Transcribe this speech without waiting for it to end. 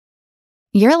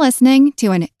You're listening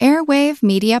to an Airwave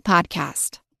Media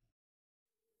Podcast.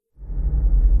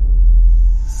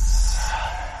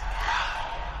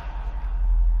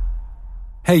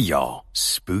 Hey y'all,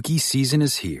 spooky season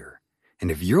is here. And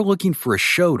if you're looking for a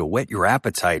show to whet your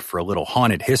appetite for a little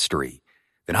haunted history,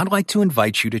 then I'd like to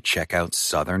invite you to check out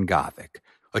Southern Gothic,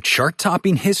 a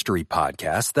chart-topping history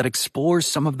podcast that explores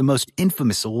some of the most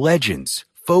infamous legends,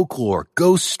 folklore,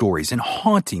 ghost stories, and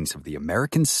hauntings of the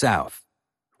American South.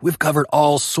 We've covered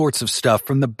all sorts of stuff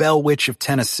from the Bell Witch of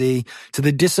Tennessee to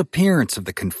the disappearance of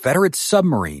the Confederate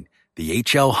submarine, the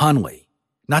H.L. Hunley,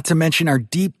 not to mention our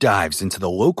deep dives into the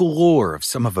local lore of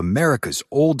some of America's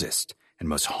oldest and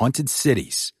most haunted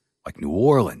cities, like New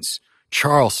Orleans,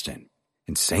 Charleston,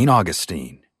 and St.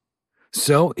 Augustine.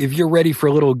 So, if you're ready for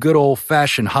a little good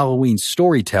old-fashioned Halloween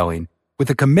storytelling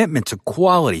with a commitment to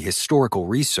quality historical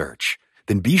research,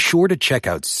 then be sure to check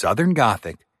out Southern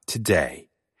Gothic today.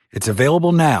 It's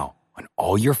available now on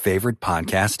all your favorite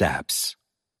podcast apps.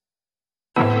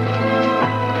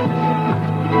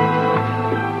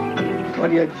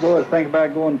 What do you boys think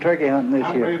about going turkey hunting this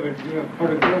year? I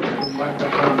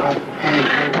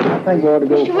think we ought to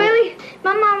go. Mr. Willie,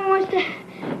 my mom wants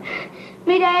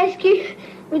me to ask you,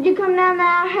 would you come down to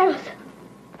our house?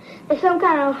 There's some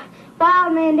kind of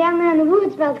wild man down there in the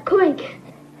woods by the creek.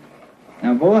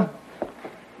 Now, boy,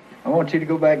 I want you to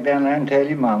go back down there and tell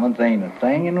your mama there ain't a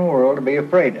thing in the world to be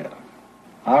afraid of.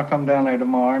 I'll come down there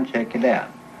tomorrow and check it out.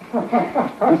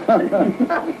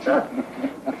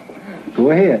 Go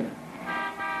ahead.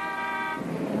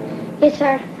 Yes,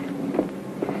 sir.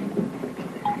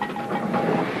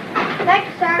 Thank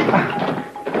you, sir.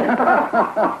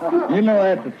 You know,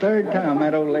 that's the third time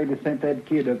that old lady sent that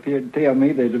kid up here to tell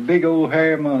me there's a big old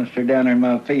hairy monster down there in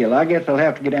my field. I guess I'll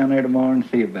have to get down there tomorrow and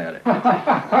see about it.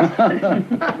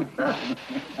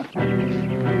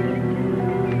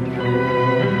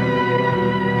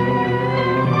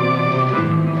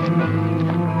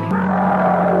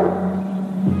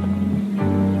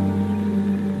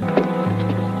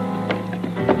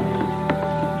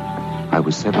 I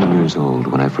was 7 years old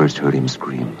when I first heard him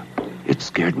scream. It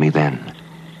scared me then,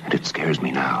 and it scares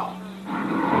me now.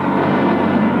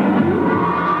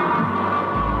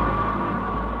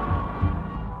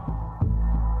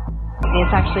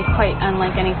 It's actually quite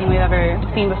unlike anything we've ever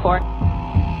seen before. A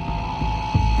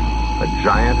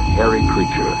giant, hairy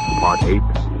creature, part ape,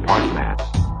 part man.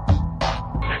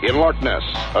 In Loch Ness,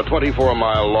 a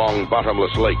 24-mile-long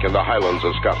bottomless lake in the Highlands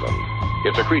of Scotland.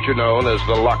 It's a creature known as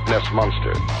the Loch Ness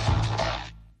Monster.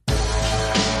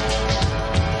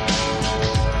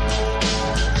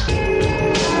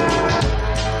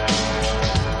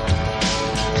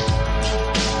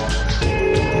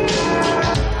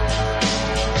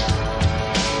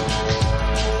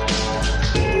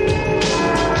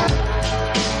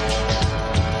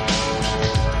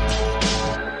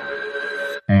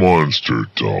 Monster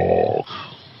Talk.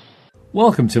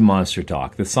 Welcome to Monster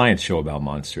Talk, the science show about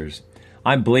monsters.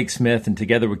 I'm Blake Smith, and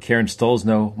together with Karen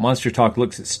Stolzno, Monster Talk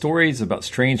looks at stories about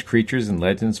strange creatures and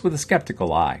legends with a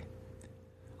skeptical eye.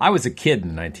 I was a kid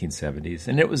in the 1970s,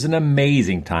 and it was an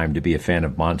amazing time to be a fan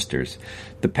of monsters.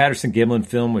 The Patterson-Gimlin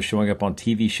film was showing up on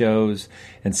TV shows,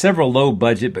 and several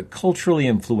low-budget but culturally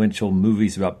influential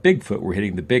movies about Bigfoot were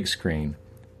hitting the big screen.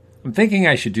 I'm thinking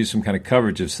I should do some kind of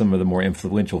coverage of some of the more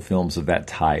influential films of that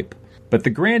type. But the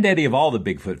granddaddy of all the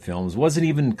Bigfoot films wasn't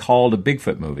even called a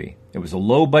Bigfoot movie. It was a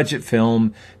low-budget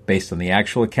film based on the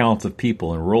actual accounts of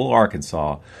people in rural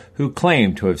Arkansas who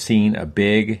claimed to have seen a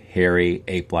big, hairy,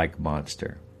 ape-like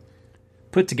monster.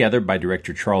 Put together by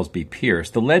director Charles B.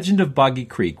 Pierce, the legend of Boggy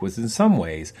Creek was in some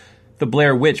ways the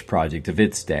Blair Witch Project of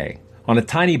its day. On a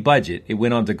tiny budget, it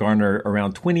went on to garner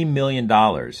around $20 million.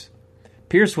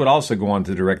 Pierce would also go on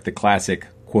to direct the classic,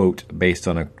 quote, based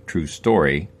on a true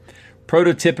story,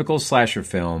 prototypical slasher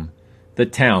film, The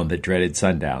Town That Dreaded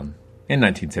Sundown, in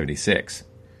 1976.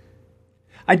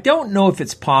 I don't know if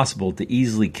it's possible to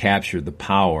easily capture the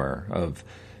power of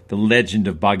the legend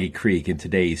of Boggy Creek in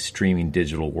today's streaming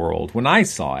digital world. When I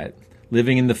saw it,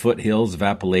 living in the foothills of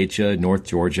Appalachia, North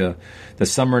Georgia, the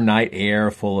summer night air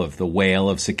full of the wail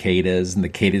of cicadas and the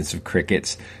cadence of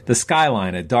crickets, the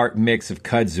skyline a dark mix of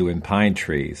kudzu and pine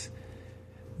trees.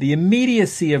 The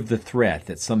immediacy of the threat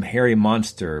that some hairy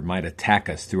monster might attack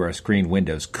us through our screen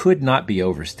windows could not be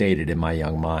overstated in my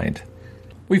young mind.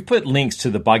 We've put links to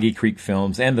the Boggy Creek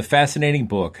films and the fascinating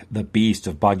book, The Beast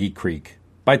of Boggy Creek,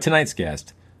 by tonight's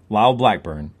guest, Lyle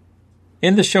Blackburn,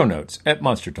 in the show notes at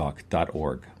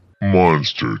monstertalk.org.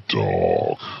 Monster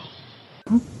Talk.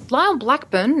 Lyle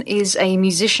Blackburn is a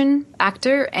musician,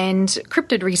 actor, and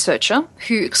cryptid researcher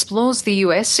who explores the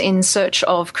US in search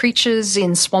of creatures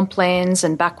in swamplands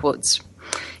and backwoods.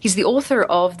 He's the author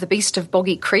of The Beast of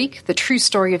Boggy Creek, The True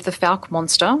Story of the Fouke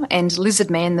Monster, and Lizard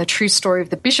Man, The True Story of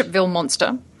the Bishopville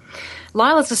Monster.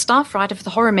 Lyle is a staff writer for the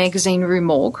horror magazine Rue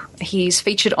Morgue. He's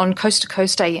featured on Coast to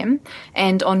Coast AM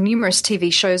and on numerous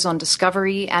TV shows on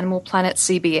Discovery, Animal Planet,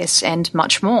 CBS, and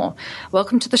much more.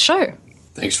 Welcome to the show.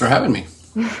 Thanks for having me.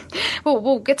 Well,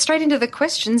 we'll get straight into the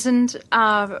questions. And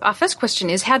our first question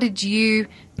is, how did you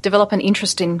develop an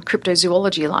interest in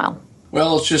cryptozoology, Lyle?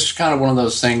 Well, it's just kind of one of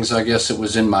those things, I guess it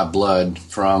was in my blood.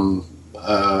 From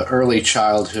early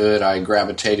childhood, I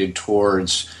gravitated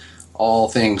towards all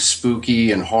things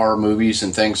spooky and horror movies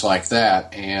and things like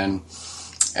that. And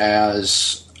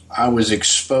as I was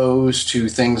exposed to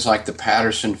things like the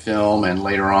Patterson film and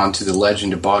later on to the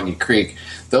Legend of Boggy Creek,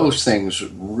 those things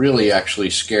really actually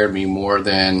scared me more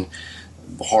than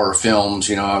horror films.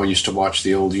 You know, I used to watch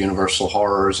the old Universal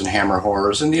horrors and Hammer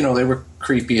horrors, and, you know, they were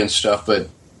creepy and stuff, but,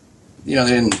 you know,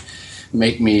 they didn't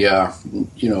make me,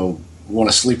 want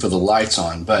to sleep with the lights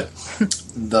on. But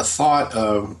the thought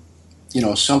of, you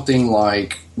know, something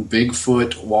like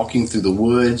Bigfoot walking through the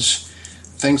woods,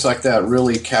 things like that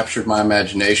really captured my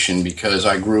imagination because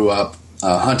I grew up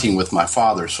hunting with my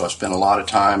father, so I spent a lot of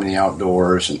time in the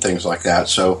outdoors and things like that.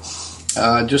 So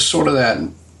just sort of that,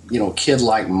 you know,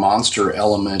 kid-like monster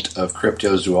element of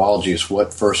cryptozoology is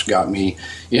what first got me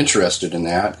interested in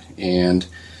that. And,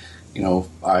 you know,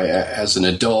 I, as an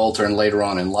adult and later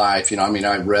on in life, you know, I mean,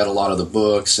 I read a lot of the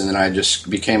books, and then I just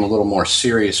became a little more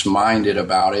serious-minded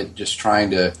about it, just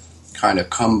trying to kind of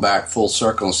come back full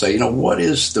circle and say, you know, what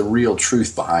is the real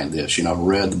truth behind this? You know, I've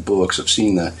read the books, I've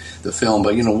seen the film,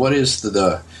 but, you know, what is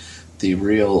the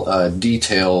real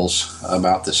details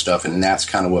about this stuff? And that's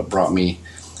kind of what brought me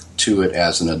to it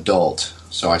as an adult.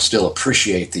 So I still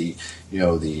appreciate the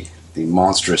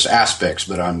monstrous aspects,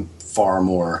 but I'm far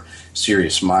more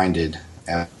serious-minded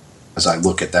as I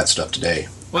look at that stuff today.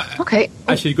 Well, okay.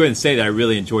 I should go ahead and say that I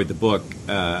really enjoyed the book,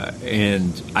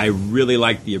 and I really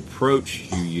liked the approach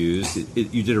you used.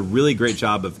 You did a really great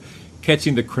job of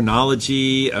catching the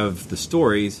chronology of the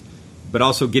stories, but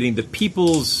also getting the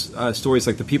people's stories,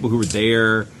 like the people who were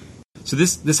there. So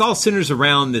this all centers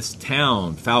around this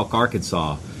town, Fouke,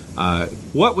 Arkansas.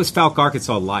 What was Fouke,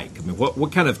 Arkansas like? I mean,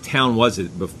 what kind of town was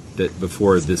it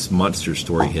before this monster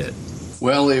story hit?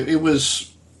 Well, it was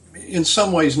in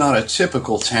some ways not a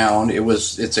typical town.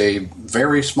 It's a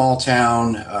very small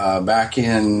town. Back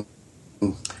in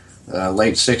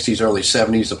late 60s, early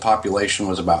 70s, the population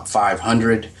was about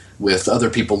 500, with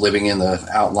other people living in the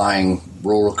outlying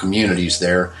rural communities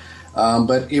there.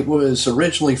 But it was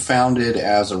originally founded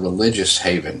as a religious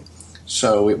haven.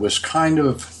 So it was kind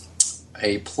of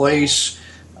a place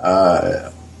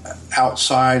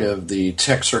outside of the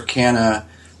Texarkana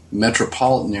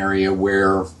metropolitan area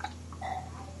where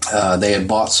they had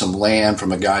bought some land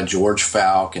from a guy, George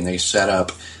Fouke, and they set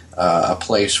up a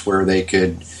place where they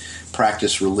could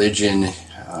practice religion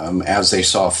as they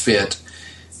saw fit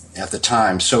at the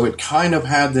time. So it kind of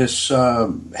had this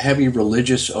heavy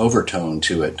religious overtone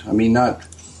to it. I mean, not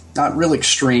real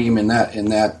extreme in that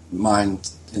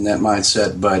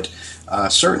mindset, but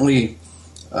certainly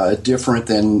different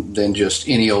than just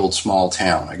any old small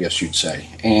town, I guess you'd say.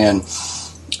 And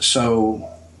so,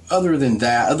 other than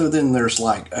there's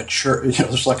like a church,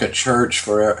 there's like a church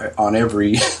on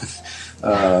every,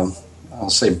 I'll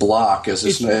say block, as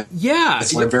it's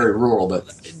like very rural,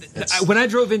 but when I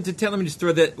drove into town, let me just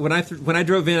throw that. When I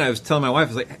drove in, I was telling my wife,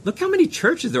 I was like, look how many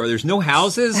churches there are. There's no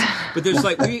houses, but there's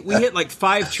like we hit like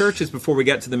 5 churches before we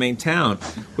got to the main town,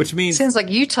 which means sounds like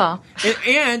Utah.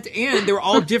 And they were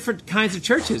all different kinds of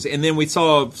churches, and then we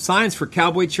saw signs for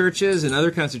cowboy churches and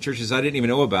other kinds of churches I didn't even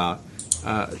know about.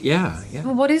 Yeah.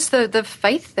 Well, what is the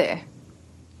faith there?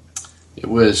 It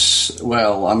was,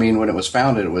 well, I mean, when it was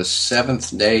founded, it was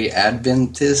Seventh-day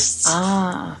Adventists.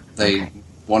 They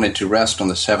wanted to rest on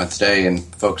the seventh day, and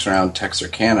folks around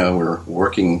Texarkana were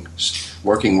working.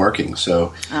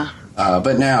 So,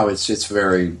 but now it's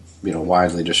very,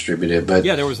 widely distributed. But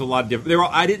yeah, there was a lot of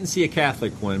different. I didn't see a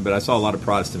Catholic one, but I saw a lot of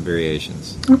Protestant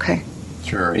variations. Okay.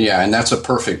 Sure. Yeah, and that's a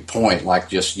perfect point. Like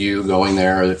just you going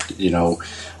there,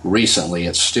 recently,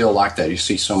 it's still like that. You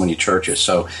see so many churches.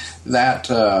 So that,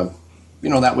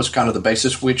 that was kind of the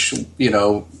basis, which,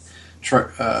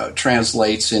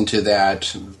 translates into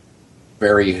that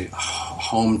very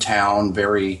hometown,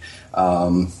 very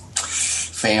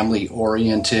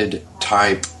family-oriented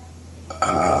type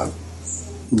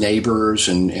neighbors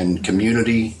and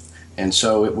community. And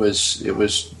so it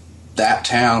was that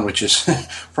town, which is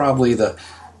probably the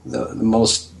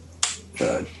most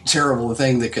terrible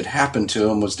thing that could happen to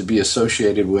him, was to be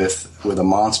associated with a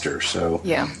monster. So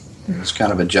yeah. It's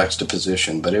kind of a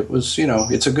juxtaposition, but it was,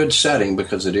 it's a good setting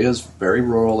because it is very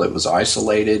rural. It was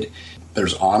isolated.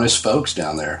 There's honest folks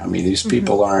down there. I mean, these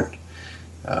people aren't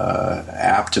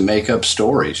apt to make up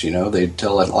stories. They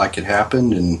tell it like it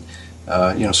happened,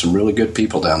 and some really good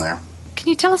people down there. Can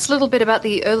you tell us a little bit about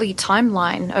the early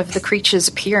timeline of the creature's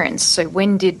appearance? So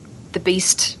when did the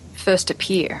beast first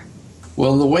appear?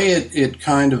 Well, the way it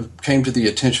kind of came to the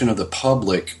attention of the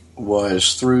public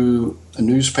was through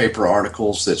newspaper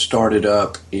articles that started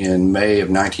up in May of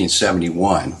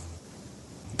 1971.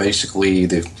 Basically,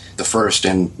 the first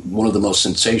and one of the most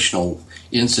sensational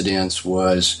incidents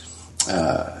was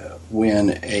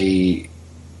when a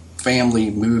family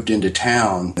moved into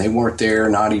town. They weren't there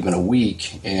not even a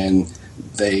week, and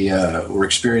they were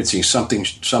experiencing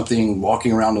something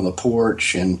walking around on the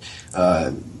porch, and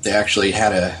they actually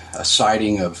had a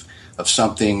sighting of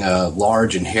something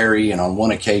large and hairy, and on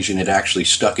one occasion it actually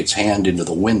stuck its hand into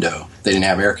the window. They didn't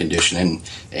have air conditioning,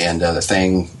 and the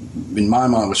thing, in my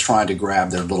mind, was trying to grab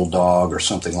their little dog or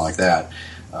something like that.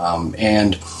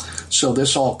 And so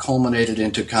this all culminated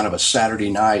into kind of a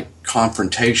Saturday night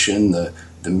confrontation. The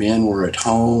men were at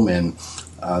home, and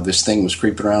this thing was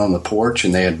creeping around on the porch,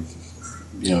 and they had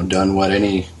done what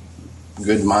any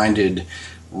good-minded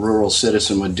rural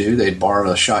citizen would do. They'd borrowed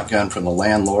a shotgun from the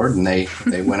landlord, and they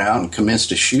went out and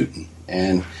commenced a shooting,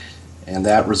 and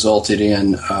that resulted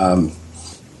in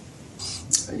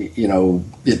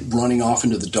it running off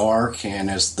into the dark. And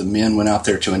as the men went out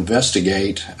there to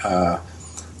investigate,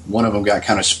 one of them got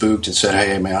kind of spooked and said,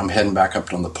 "Hey, man, I'm heading back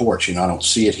up on the porch. I don't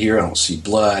see it here. I don't see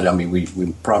blood. I mean,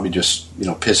 we probably just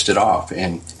pissed it off."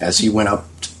 And as he went up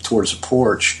towards the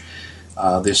porch,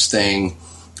 this thing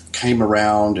came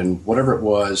around, and whatever it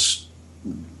was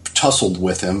tussled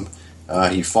with him.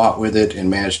 He fought with it and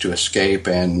managed to escape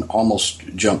and almost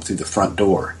jumped through the front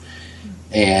door.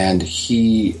 And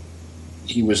he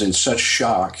was in such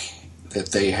shock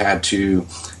that they had to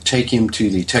take him to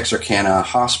the Texarkana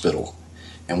hospital.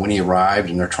 And when he arrived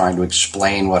and they're trying to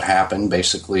explain what happened,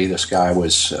 basically this guy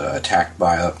was attacked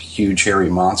by a huge hairy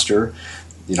monster.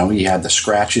 He had the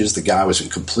scratches. The guy was in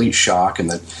complete shock,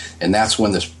 and that's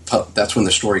when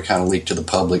the story kind of leaked to the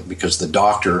public, because the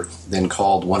doctor then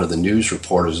called one of the news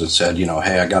reporters and said,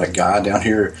 "Hey, I got a guy down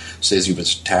here says he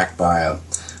was attacked by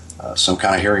some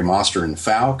kind of hairy monster in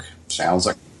Fouke. Sounds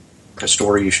like a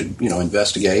story you should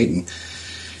investigate."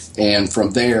 And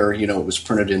from there, it was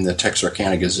printed in the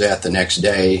Texarkana Gazette the next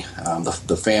day.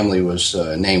 The family was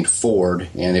named Ford,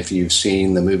 and if you've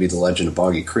seen the movie The Legend of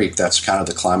Boggy Creek, that's kind of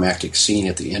the climactic scene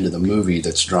at the end of the movie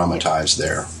that's dramatized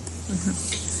there.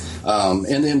 Mm-hmm.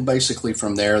 And then basically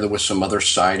from there was some other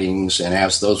sightings, and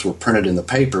as those were printed in the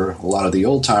paper, a lot of the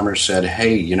old-timers said,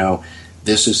 "Hey,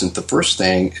 this isn't the first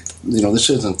thing, this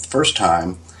isn't the first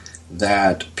time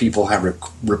that people have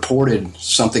reported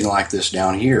something like this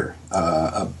down here."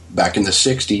 Back in the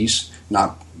 60s,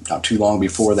 not too long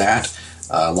before that,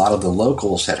 a lot of the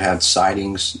locals had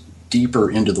sightings deeper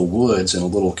into the woods in a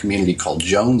little community called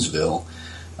Jonesville,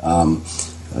 a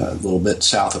little bit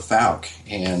south of Fouke.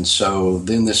 And so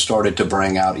then this started to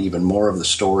bring out even more of the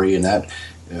story, and that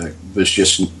was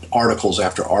just articles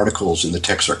after articles in the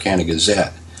Texarkana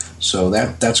Gazette. So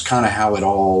that's kind of how it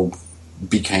all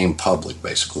became public,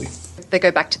 basically. They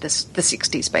go back to the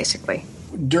 60s, basically.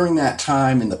 During that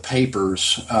time in the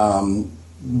papers,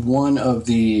 one of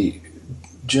the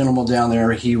gentlemen down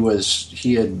there, he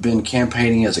had been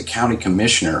campaigning as a county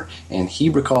commissioner, and he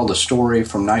recalled a story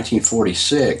from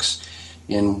 1946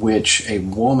 in which a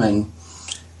woman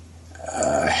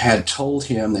had told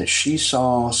him that she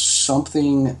saw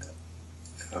something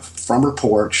from her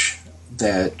porch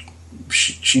that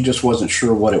she just wasn't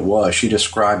sure what it was. She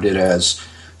described it as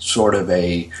sort of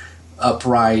a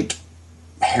upright,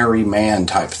 hairy man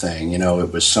type thing.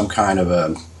 It was some kind of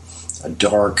a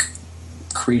dark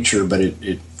creature, but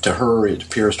to her it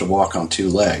appears to walk on two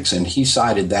legs. And he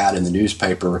cited that in the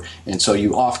newspaper, and so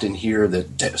you often hear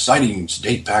that sightings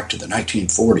date back to the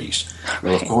 1940s.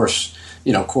 Well, of course,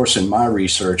 in my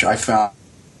research, I found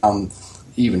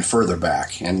even further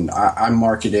back, and I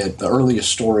marked it. The earliest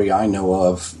story I know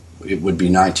of, it would be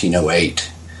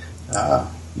 1908.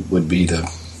 Would be the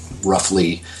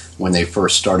roughly when they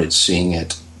first started seeing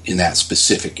it in that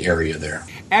specific area there.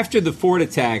 After the Ford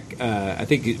attack, I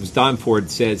think it was Don Ford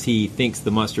says he thinks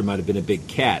the monster might have been a big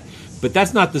cat. But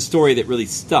that's not the story that really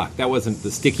stuck. That wasn't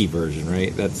the sticky version,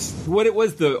 right? That's what it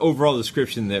was, the overall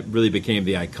description that really became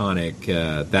the iconic,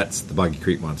 that's the Boggy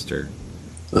Creek monster.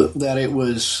 That it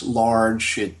was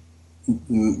large,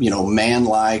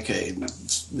 man-like,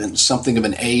 something of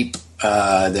an ape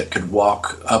that could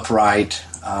walk upright.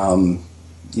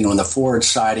 in the Ford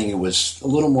sighting, it was a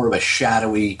little more of a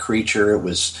shadowy creature. It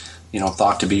was,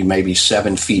 thought to be maybe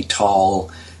 7 feet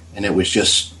tall, and it was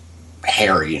just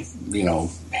hairy,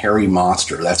 hairy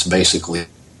monster. That's basically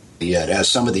it. As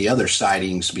some of the other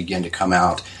sightings begin to come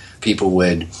out, people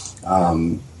would,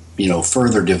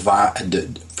 further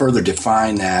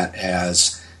define that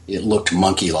as it looked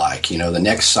monkey-like. The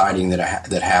next sighting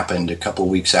that happened a couple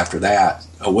of weeks after that,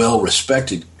 a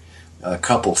well-respected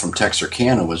couple from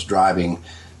Texarkana was driving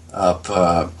up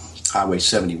Highway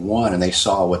 71, and they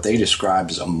saw what they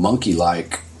described as a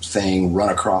monkey-like thing run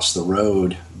across the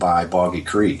road by Boggy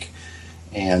Creek.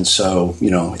 And so,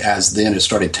 as then it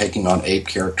started taking on ape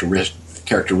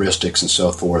characteristics and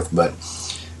so forth. But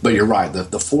you're right,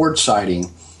 the Ford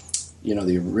sighting,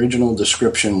 the original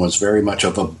description was very much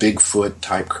of a Bigfoot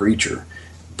type creature.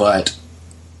 But,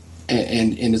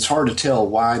 and it's hard to tell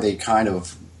why they kind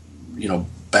of,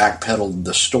 backpedaled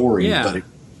the story. Yeah. But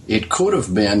it could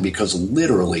have been because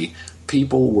literally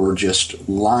people were just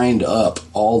lined up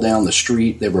all down the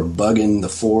street. They were bugging the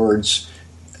Fords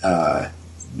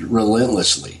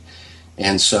relentlessly.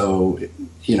 And so,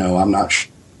 I'm not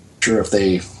sure if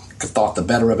they thought the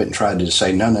better of it and tried to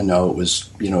say, no, it was,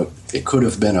 it could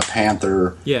have been a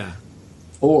panther. Yeah.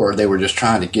 Or they were just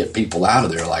trying to get people out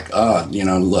of there like,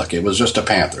 look, it was just a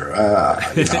panther.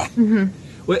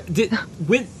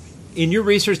 When in your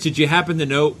research, did you happen to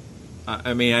know,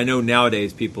 I mean, I know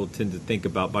nowadays people tend to think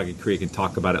about Boggy Creek and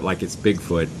talk about it like it's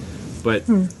Bigfoot, but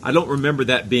I don't remember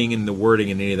that being in the wording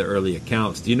in any of the early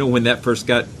accounts. Do you know when that first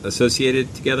got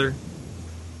associated together?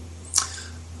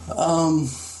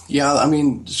 Yeah, I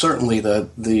mean, certainly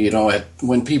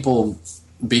when people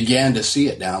began to see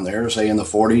it down there, say in the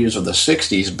 40s or the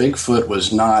 60s, Bigfoot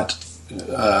was not,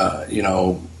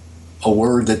 a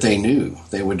word that they knew.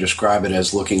 They would describe it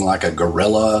as looking like a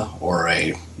gorilla or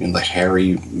the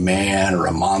hairy man or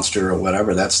a monster or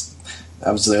whatever. That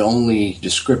was the only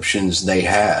descriptions they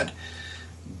had.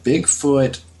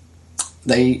 Bigfoot,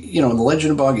 in the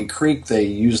Legend of Boggy Creek, they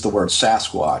used the word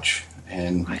Sasquatch,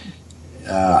 and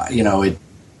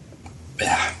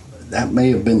that may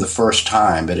have been the first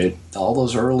time, but all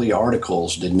those early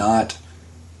articles did not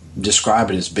describe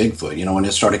it as Bigfoot. When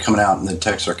it started coming out in the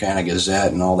Texarkana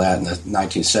Gazette and all that in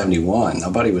 1971,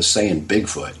 nobody was saying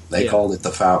Bigfoot. They called it the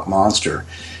Fouke monster,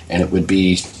 and it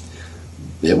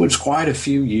was quite a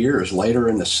few years later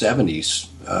in the 70s,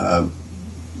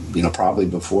 probably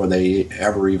before they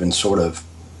ever even sort of,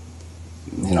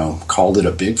 called it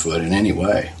a Bigfoot in any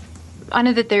way. I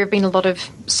know that there have been a lot of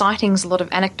sightings, a lot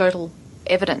of anecdotal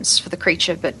evidence for the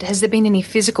creature, but has there been any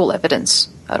physical evidence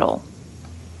at all?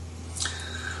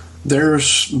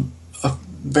 There's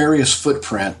various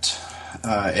footprint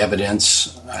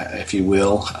evidence, if you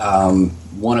will.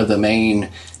 One of the main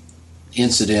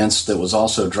incidents that was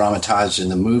also dramatized in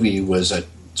the movie was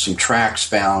some tracks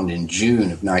found in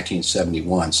June of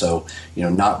 1971. So,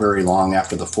 not very long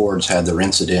after the Fords had their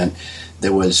incident,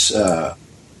 there was a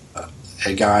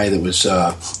guy that was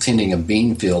tending a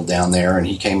bean field down there, and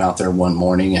he came out there one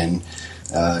morning and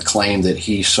claimed that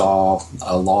he saw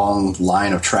a long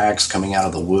line of tracks coming out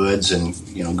of the woods and,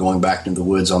 going back into the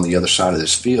woods on the other side of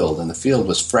this field. And the field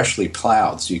was freshly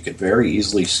plowed, so you could very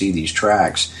easily see these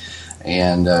tracks.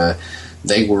 And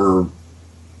they were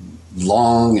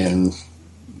long and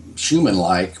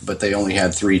human-like, but they only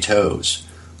had 3 toes.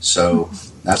 So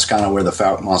that's kind of where the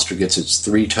Fouke monster gets its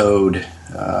 3-toed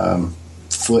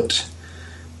foot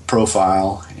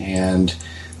profile. And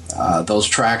those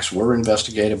tracks were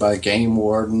investigated by the game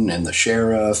warden and the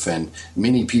sheriff and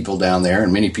many people down there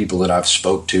and many people that I've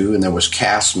spoke to, and there was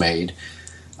casts made.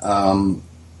 Then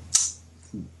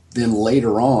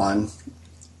later on,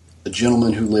 a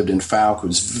gentleman who lived in Fouke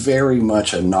was very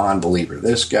much a non-believer.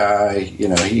 This guy,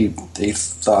 he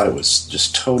thought it was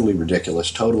just totally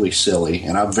ridiculous, totally silly,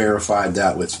 and I've verified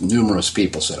that with numerous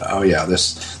people. Said, oh yeah,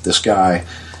 this guy,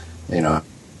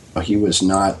 he was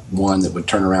not one that would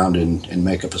turn around and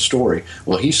make up a story.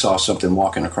 Well, he saw something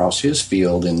walking across his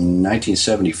field in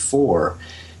 1974,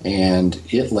 and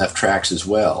it left tracks as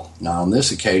well. Now, on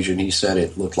this occasion, he said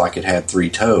it looked like it had 3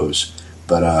 toes,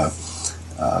 but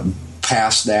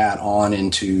past that on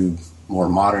into more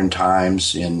modern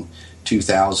times, in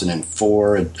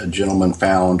 2004, a gentleman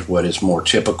found what is more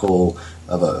typical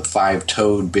of a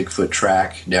 5-toed Bigfoot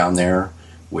track down there,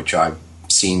 which I've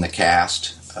seen the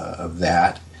cast of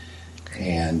that.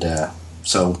 And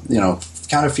so,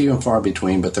 kind of few and far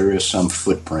between, but there is some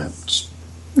footprints.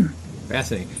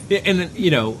 Fascinating. And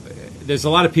then, there's a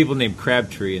lot of people named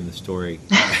Crabtree in the story.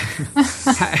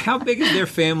 How big is their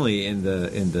family in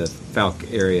the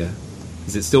Fouke area?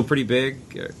 Is it still pretty big?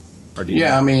 Or do you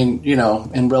know? I mean,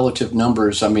 in relative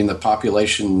numbers, I mean, the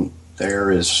population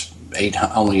there is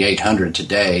only 800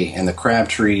 today, and the crab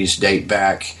trees date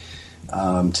back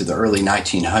to the early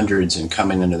 1900s and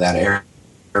coming into that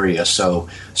area. So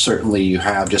certainly you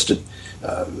have just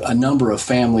a number of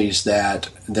families that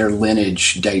their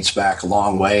lineage dates back a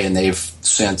long way, and they've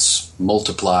since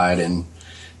multiplied and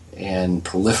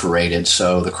proliferated.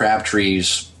 So the crab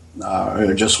trees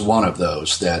are just one of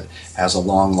those that has a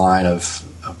long line of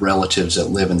relatives that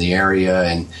live in the area,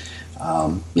 and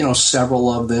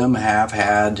several of them have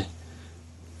had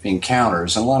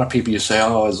encounters. And a lot of people, you say,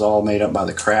 oh, it's all made up by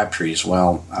the crab trees.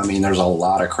 Well, I mean, there's a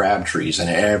lot of crab trees, and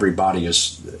everybody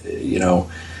is,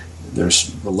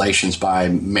 there's relations by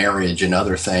marriage and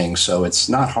other things, so it's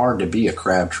not hard to be a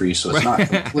crab tree. So it's not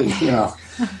completely,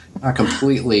 not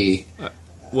completely.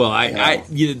 Well, I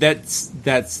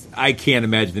can't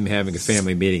imagine them having a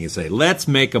family meeting and say, "Let's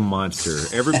make a monster.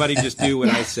 Everybody just do what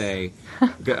I say."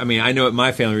 I mean, I know at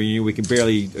my family reunion we can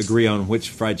barely agree on which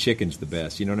fried chicken's the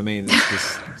best. You know what I mean?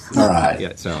 All right.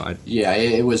 Yeah. So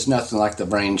it was nothing like the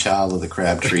brainchild of the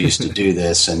crab trees to do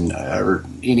this, and or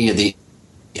any of the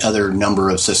other number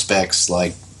of suspects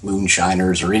like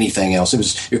moonshiners or anything else.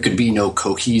 There could be no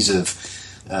cohesive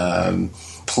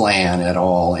plan at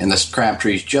all, and the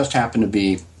Crabtrees just happened to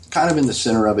be kind of in the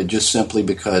center of it, just simply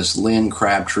because Lynn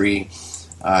Crabtree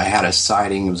had a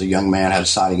sighting. It was a young man, had a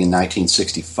sighting in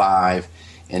 1965,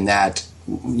 and that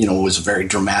was a very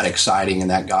dramatic sighting, and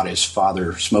that got his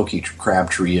father, Smokey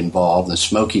Crabtree, involved. And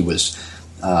Smokey was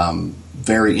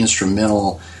very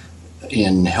instrumental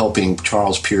in helping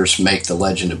Charles Pierce make the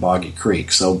legend of Boggy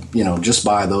Creek. So, just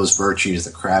by those virtues,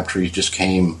 the Crabtrees just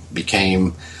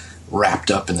became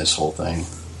wrapped up in this whole thing.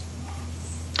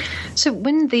 So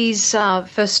when these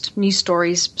first news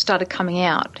stories started coming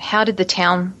out, how did the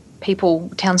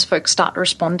townsfolk start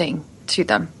responding to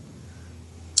them?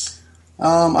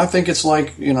 I think it's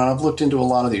like, I've looked into a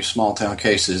lot of these small town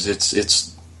cases.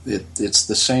 It's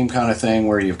the same kind of thing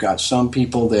where you've got some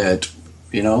people that,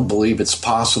 believe it's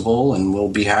possible and will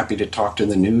be happy to talk to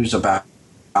the news about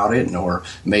it, or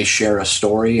may share a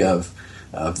story of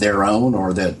their own,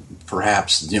 or that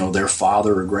perhaps, their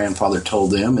father or grandfather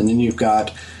told them. And then you've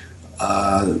got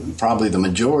probably the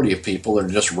majority of people are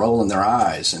just rolling their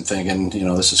eyes and thinking,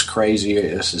 this is crazy,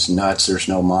 this is nuts, there's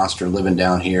no monster living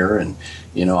down here, and,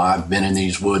 I've been in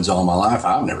these woods all my life,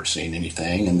 I've never seen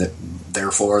anything, and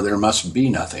therefore there must be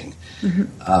nothing.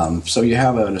 Mm-hmm. So you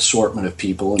have an assortment of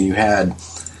people, and you had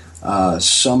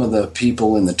some of the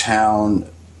people in the town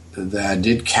that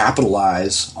did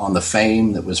capitalize on the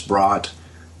fame that was brought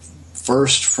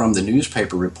first from the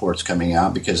newspaper reports coming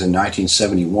out, because in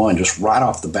 1971, just right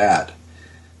off the bat,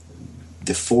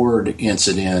 the Ford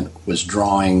incident was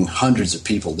drawing hundreds of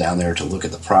people down there to look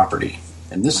at the property.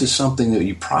 And this is something that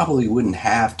you probably wouldn't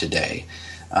have today.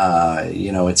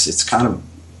 It's kind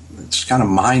of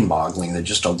mind-boggling that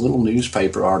just a little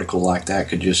newspaper article like that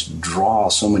could just draw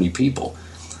so many people.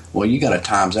 Well, you got to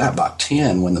times that by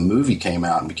 10 when the movie came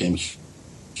out and became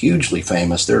hugely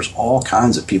famous. There's all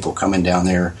kinds of people coming down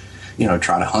there,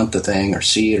 try to hunt the thing or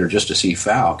see it, or just to see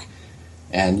Fouke.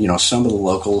 And, some of the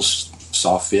locals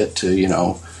saw fit to,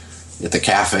 at the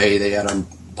cafe, they had a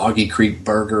Boggy Creek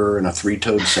burger and a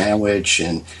three-toed sandwich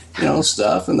and,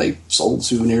 stuff. And they sold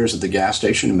souvenirs at the gas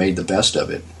station and made the best of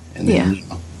it. And then,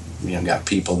 got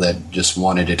people that just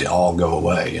wanted it to all go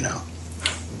away,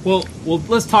 Well,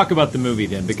 let's talk about the movie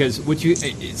then, because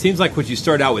it seems like what you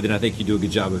start out with, and I think you do a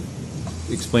good job of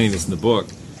explaining this in the book,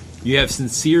 you have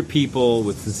sincere people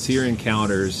with sincere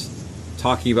encounters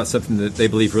talking about something that they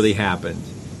believe really happened.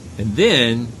 And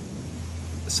then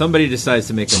somebody decides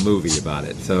to make a movie about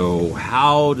it. So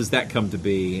how does that come to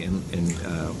be, and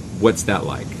what's that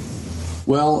like?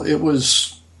 Well, it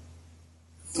was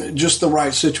just the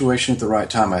right situation at the right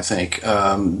time, I think.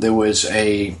 There was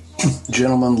a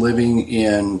gentleman living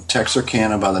in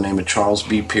Texarkana by the name of Charles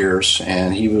B. Pierce,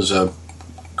 and he was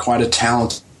quite a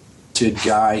talented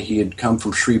guy. He had come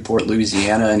from Shreveport,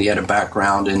 Louisiana, and he had a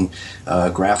background in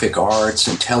graphic arts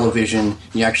and television.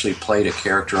 He actually played a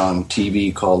character on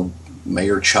TV called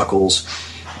Mayor Chuckles,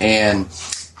 and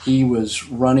he was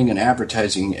running an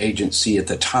advertising agency at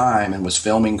the time and was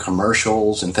filming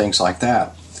commercials and things like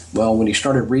that. Well, when he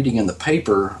started reading in the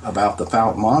paper about the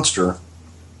Fouke monster,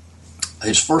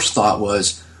 his first thought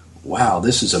was, wow,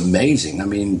 this is amazing. I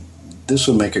mean, this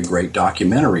would make a great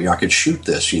documentary. I could shoot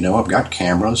this, I've got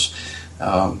cameras.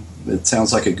 It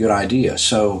sounds like a good idea.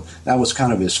 So that was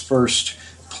kind of his first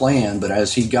plan, but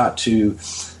as he got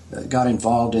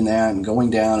involved in that and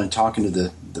going down and talking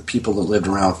to the people that lived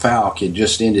around Fouke, it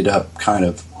just ended up kind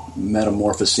of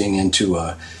metamorphosing into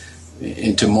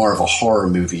more of a horror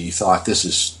movie. He thought, this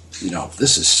is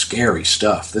this is scary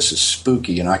stuff. This is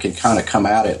spooky, and I could kind of come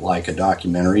at it like a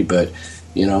documentary, but,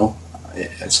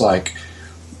 it's like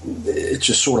it's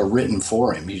just sort of written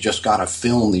for him. You just got to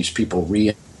film these people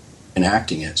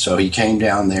reenacting it. So he came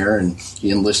down there and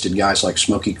he enlisted guys like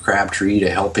Smokey Crabtree to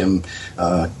help him,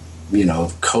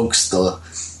 coax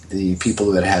the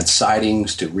people that had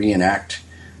sightings to reenact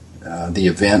the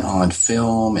event on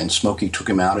film, and Smokey took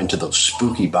him out into those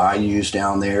spooky bayous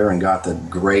down there and got the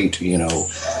great,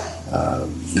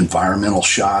 environmental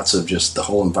shots of just the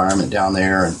whole environment down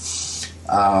there. And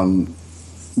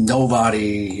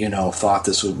nobody, thought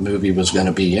this movie was going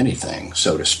to be anything,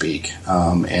 so to speak.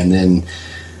 And then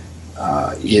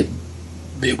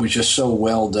it was just so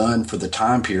well done for the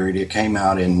time period. It came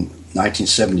out in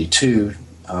 1972.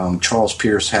 Charles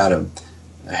Pierce had a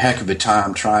heck of a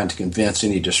time trying to convince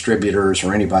any distributors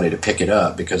or anybody to pick it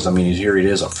up, because, here it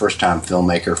is, a first-time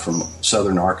filmmaker from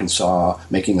southern Arkansas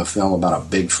making a film about a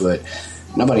Bigfoot.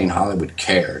 Nobody in Hollywood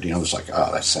cared. It was like,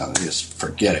 oh, that sounds, just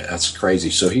forget it. That's crazy.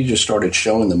 So he just started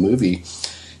showing the movie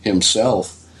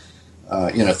himself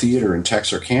in a theater in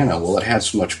Texarkana. Well, it had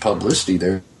so much publicity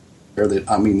there that,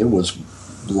 there was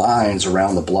lines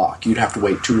around the block. You'd have to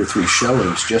wait 2 or 3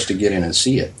 showings just to get in and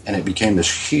see it. And it became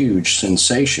this huge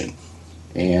sensation.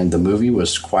 And the movie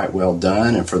was quite well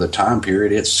done, and for the time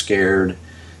period, it scared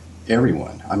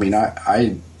everyone.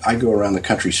 I go around the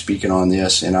country speaking on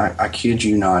this, and I kid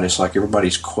you not, it's like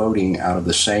everybody's quoting out of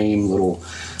the same little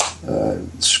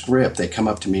script. They come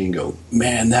up to me and go,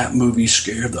 man, that movie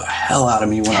scared the hell out of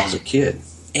me when I was a kid.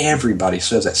 Everybody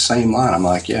says that same line. I'm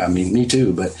like, yeah, me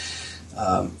too. But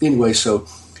anyway, so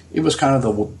it was kind of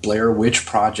the Blair Witch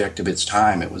Project of its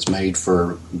time. It was made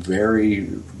for very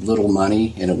little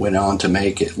money, and it went on to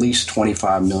make at least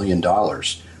 $25 million.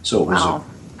 So it was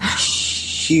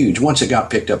huge. Once it got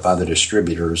picked up by the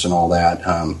distributors and all that,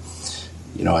 in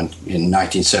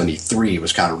 1973 it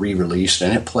was kind of re-released,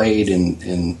 and it played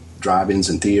in drive-ins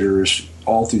and theaters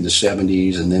all through the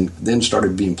 70s, and then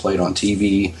started being played on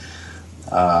TV.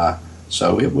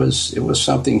 So it was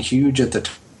something huge at the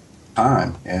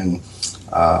time, and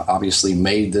obviously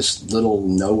made this little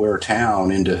nowhere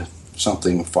town into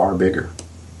something far bigger.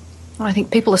 Well, I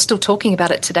think people are still talking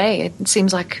about it today. It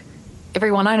seems like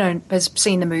everyone I know has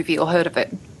seen the movie or heard of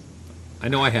it. I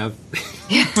know I have.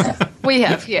 We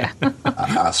have, yeah.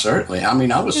 Certainly.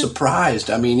 I was surprised.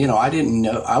 I didn't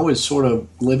know. I was sort of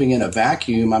living in a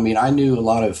vacuum. I knew a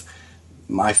lot of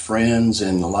my friends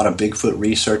and a lot of Bigfoot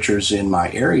researchers in my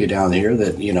area down there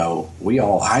that, we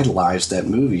all idolized that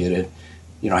movie. It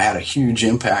had a huge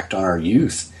impact on our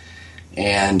youth.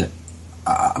 And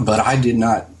but I did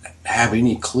not have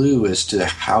any clue as to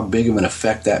how big of an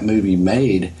effect that movie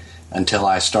made until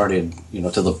I started,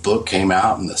 till the book came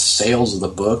out and the sales of the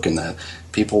book and the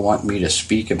people want me to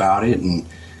speak about it and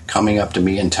coming up to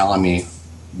me and telling me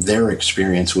their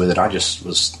experience with it. I just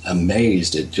was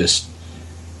amazed at just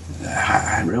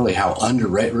really how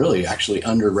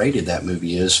underrated that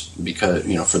movie is, because,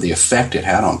 for the effect it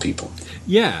had on people.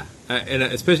 Yeah. And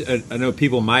especially, I know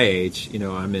people my age,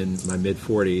 I'm in my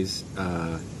mid-40s,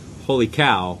 holy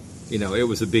cow, it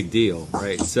was a big deal,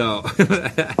 right? So,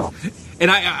 and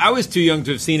I was too young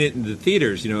to have seen it in the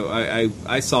theaters.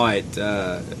 I saw it,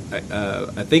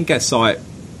 I think I saw it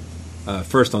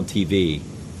first on TV.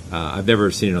 I've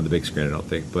never seen it on the big screen, I don't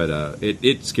think, but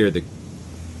it scared the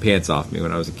pants off me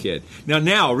when I was a kid. Now,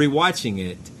 rewatching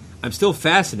it, I'm still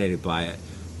fascinated by it,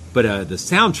 but the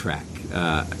soundtrack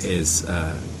is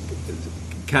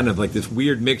kind of like this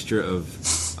weird mixture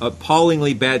of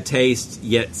appallingly bad taste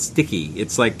yet sticky.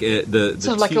 It's like the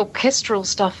sort of like orchestral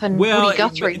stuff and Woody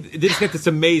Guthrie. It's got this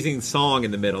amazing song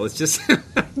in the middle. It's just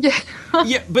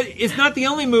yeah, but it's not the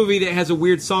only movie that has a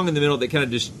weird song in the middle that kind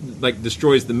of just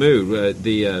destroys the mood.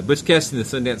 The Butch Cassidy and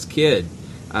the Sundance Kid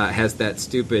has that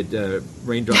stupid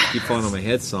 "Raindrops Keep Falling on My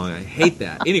Head" song. I hate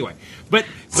that. Anyway, but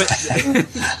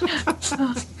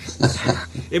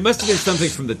it must have been something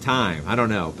from the time. I don't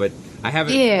know, but I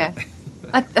haven't. Yeah,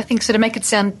 I think so, to make it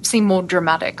seem more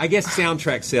dramatic. I guess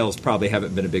soundtrack sales probably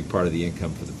haven't been a big part of the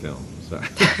income for the film. So.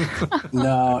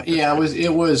 No, yeah,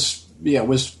 it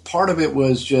was part of it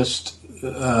was just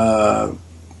of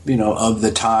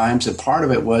the times, and part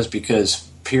of it was because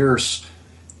Pierce,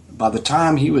 by the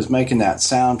time he was making that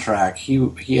soundtrack,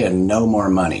 he had no more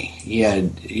money. He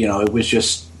had, it was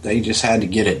just, they just had to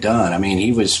get it done.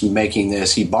 He was making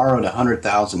this. He borrowed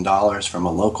 $100,000 from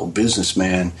a local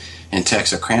businessman in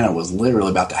Texarkana, was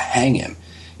literally about to hang him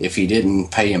if he didn't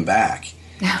pay him back.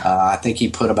 I think he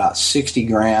put about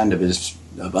 $60,000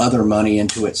 of other money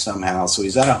into it somehow. So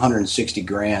he's at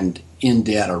 $160,000 in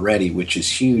debt already, which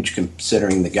is huge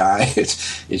considering the guy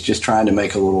is just trying to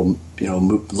make a little,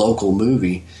 local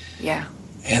movie. Yeah.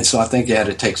 And so I think they had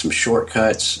to take some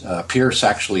shortcuts. Pierce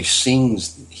actually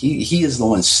sings. He is the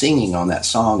one singing on that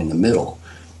song in the middle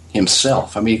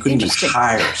himself. I mean, he couldn't even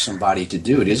hire somebody to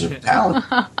do it. It's a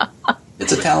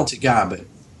talented guy, but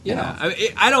you know.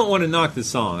 I don't want to knock the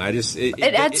song.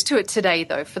 It adds to it today,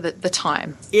 though, for the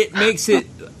time. It makes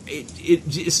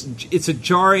it's a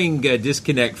jarring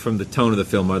disconnect from the tone of the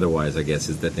film. Otherwise, I guess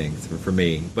is the thing for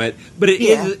me. But it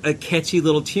is a catchy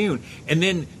little tune, and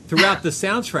then throughout the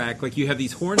soundtrack, like you have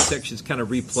these horn sections kind of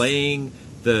replaying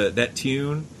that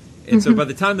tune. And so by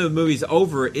the time the movie's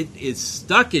over, it is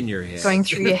stuck in your head. Going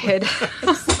through your head.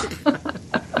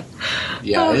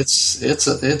 Yeah, it's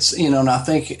and I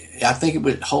think it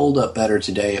would hold up better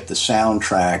today if the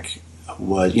soundtrack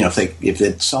was, if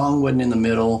the song wasn't in the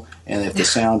middle and if the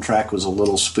soundtrack was a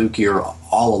little spookier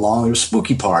all along. There's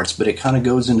spooky parts, but it kind of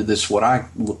goes into this, what I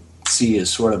see as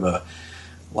sort of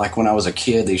like when I was a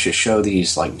kid, they used to show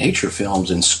these like nature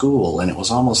films in school, and it was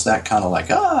almost that kind of like,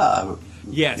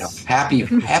 yes, happy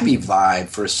vibe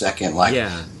for a second, like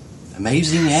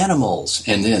amazing animals,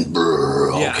 and then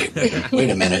wait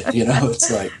a minute, it's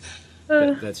like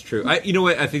that's true. You know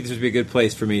what? I think this would be a good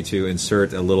place for me to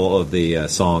insert a little of the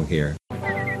song here.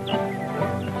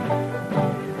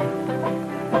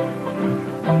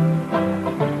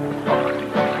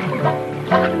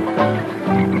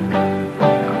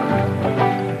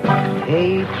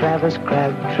 Hey, Travis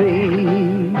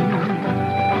Crabtree,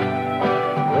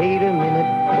 wait a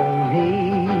minute for me.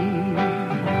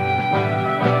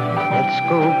 Let's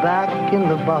go back in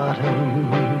the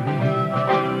bottom,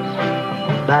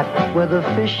 back where the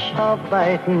fish are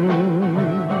biting,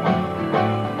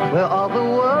 where all the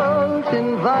world's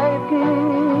inviting,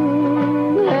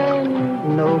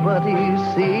 and nobody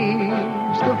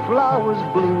sees the flowers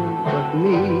bloom but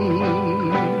me.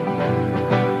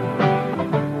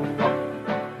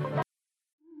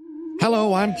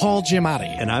 Hello, I'm Paul Giamatti.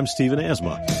 And I'm Stephen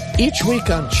Asma. Each week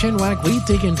on Chinwag, we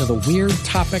dig into the weird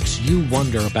topics you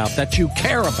wonder about, that you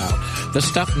care about. The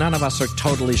stuff none of us are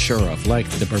totally sure of, like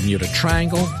the Bermuda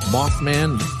Triangle,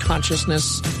 Mothman,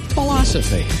 consciousness,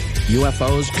 philosophy,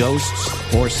 UFOs,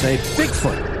 ghosts, or, say,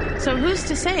 Bigfoot. So who's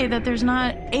to say that there's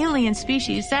not alien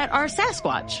species that are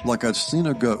Sasquatch? Like I'd seen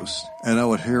a ghost, and I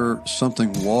would hear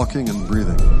something walking and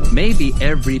breathing. Maybe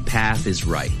every path is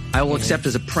right. I will accept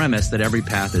as a premise that every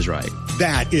path is right.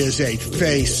 That is a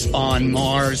face on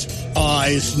Mars.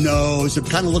 Eyes, nose. It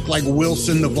kind of looked like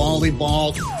Wilson, the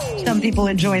volleyball. Some people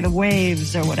enjoy the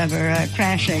waves or whatever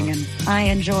crashing, and I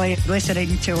enjoy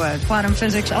listening to a quantum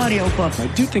physics audiobook. I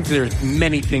do think there are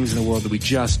many things in the world that we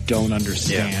just don't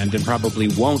understand and probably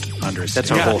won't understand.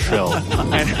 That's our whole show.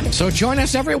 So join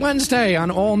us every Wednesday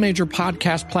on all major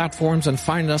podcast platforms and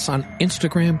find us on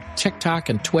Instagram, TikTok,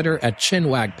 and Twitter at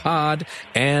ChinwagPod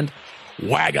and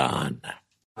Wagon.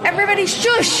 Everybody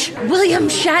shush! William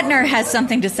Shatner has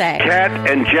something to say. Cat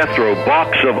and Jethro,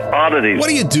 box of oddities. What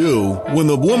do you do when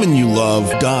the woman you love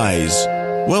dies?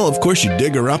 Well, of course you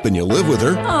dig her up and you live with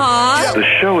her. Aww. The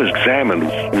show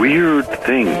examines weird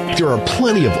things. There are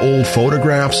plenty of old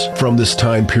photographs from this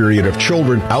time period of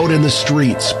children out in the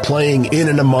streets playing in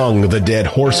and among the dead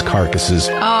horse carcasses.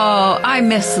 Oh, I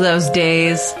miss those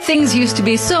days. Things used to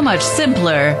be so much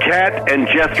simpler. Cat and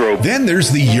Jethro. Then there's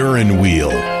the urine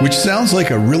wheel, which sounds like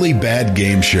a really bad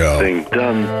game show. They've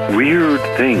done weird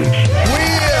things.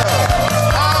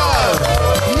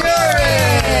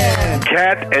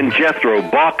 Cat and Jethro,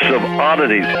 box of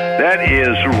oddities. That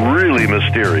is really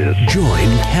mysterious.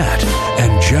 Join Cat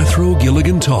and Jethro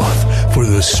Gilligan Toth for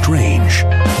the strange,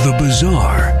 the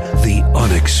bizarre, the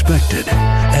unexpected,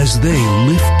 as they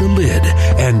lift the lid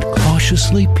and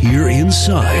cautiously peer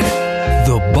inside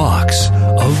the Box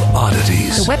of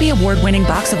Oddities. The Webby Award-winning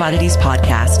Box of Oddities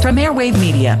podcast from Airwave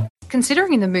Media.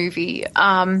 Considering the movie,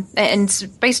 and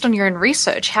based on your own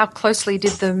research, how closely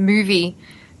did the movie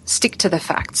stick to the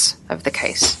facts of the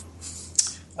case?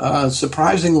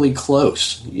 Surprisingly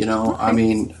close. Okay. I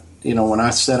mean, when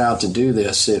I set out to do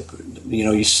this,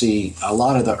 you see a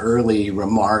lot of the early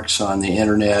remarks on the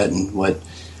internet and what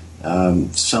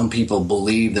some people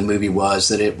believe the movie was,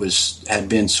 that it had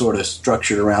been sort of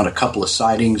structured around a couple of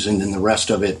sightings and then the rest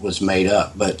of it was made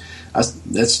up. But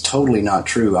that's totally not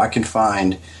true. I can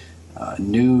find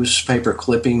newspaper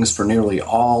clippings for nearly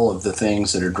all of the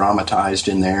things that are dramatized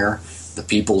in there. The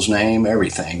people's name,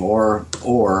 everything, or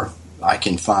I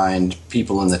can find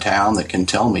people in the town that can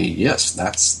tell me, yes,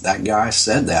 that guy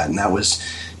said that, and that was,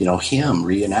 him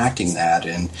reenacting that.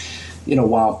 And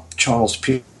while Charles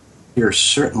Pierce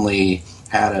certainly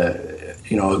had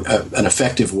an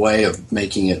effective way of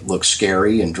making it look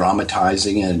scary and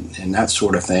dramatizing and that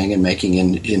sort of thing, and making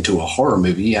it into a horror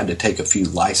movie, he had to take a few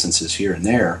licenses here and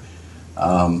there.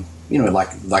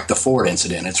 like the Ford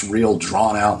incident. It's real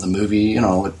drawn out in the movie.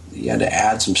 You had to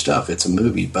add some stuff. It's a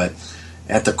movie, but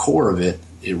at the core of it,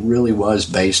 it really was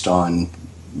based on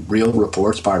real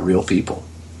reports by real people.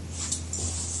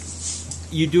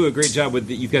 You do a great job with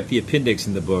you've got the appendix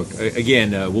in the book.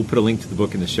 Again, we'll put a link to the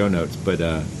book in the show notes, but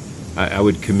I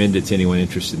would commend it to anyone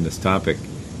interested in this topic.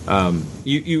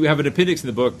 You have an appendix in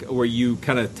the book where you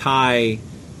kind of tie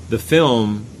the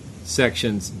film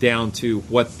sections down to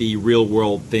what the real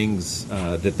world things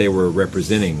that they were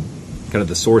representing, kind of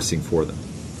the sourcing for them.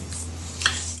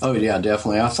 Oh yeah,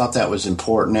 definitely. I thought that was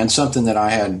important, and something that I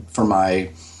had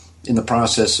in the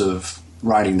process of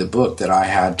writing the book that I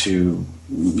had to,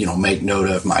 make note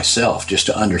of myself, just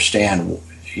to understand,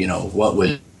 what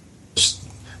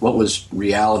was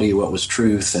reality, what was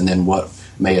truth, and then what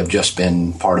may have just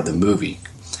been part of the movie.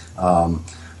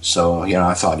 So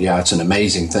I thought, it's an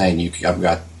amazing thing. You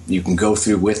can go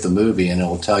through with the movie, and it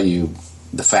will tell you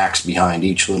the facts behind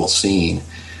each little scene.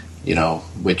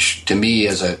 Which to me,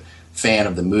 as a fan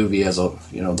of the movie, as the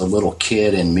little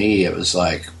kid in me, it was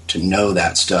like, to know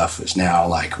that stuff is now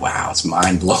like, wow, it's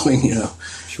mind blowing.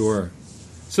 Sure.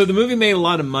 So the movie made a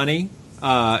lot of money,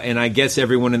 and I guess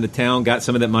everyone in the town got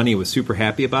some of that money and was super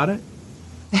happy about it.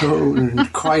 Oh,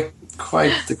 quite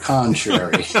the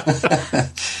contrary.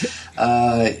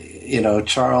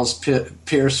 Charles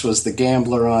Pierce was the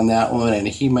gambler on that one, and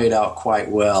he made out quite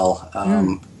well.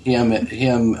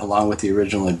 Him, along with the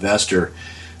original investor.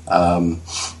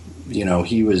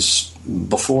 He was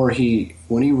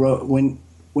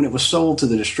when it was sold to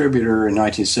the distributor in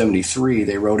 1973.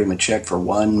 They wrote him a check for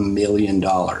 $1 million.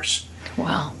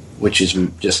 Wow. Which is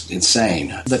just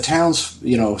insane. The town's,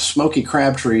 Smokey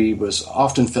Crabtree was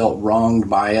often felt wronged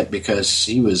by it because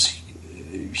he was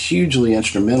hugely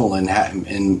instrumental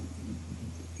in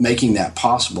making that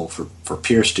possible for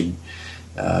Pierce to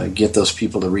get those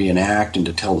people to reenact and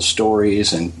to tell the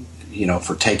stories, and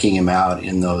for taking him out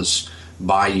in those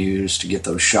bayous to get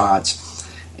those shots.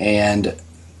 And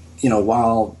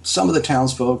while some of the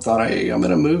townsfolk thought, hey, I'm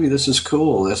in a movie, this is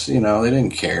cool, they didn't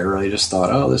care. They just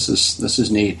thought, oh, this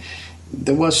is neat.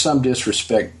 There was some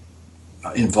disrespect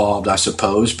involved, I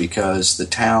suppose, because the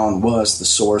town was the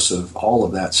source of all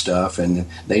of that stuff, and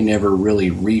they never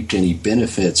really reaped any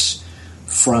benefits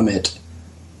from it,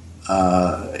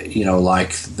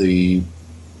 like the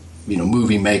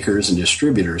movie makers and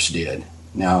distributors did.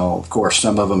 Now, of course,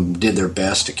 some of them did their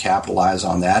best to capitalize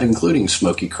on that, including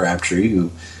Smokey Crabtree,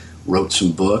 who wrote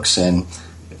some books and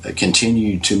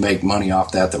continued to make money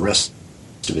off that the rest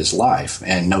of his life.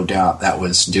 And no doubt that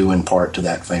was due in part to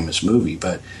that famous movie.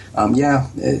 But,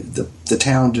 the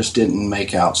town just didn't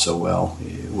make out so well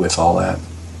with all that.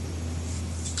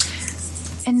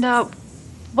 And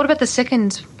what about the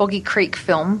second Boggy Creek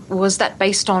film? Was that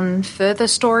based on further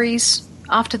stories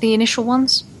after the initial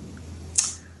ones?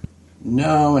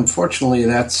 No, unfortunately,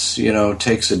 that's,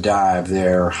 takes a dive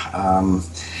there.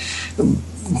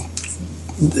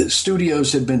 The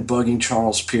studios had been bugging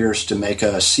Charles Pierce to make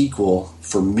a sequel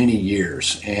for many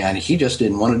years, and he just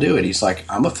didn't want to do it. He's like,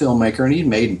 I'm a filmmaker, and he'd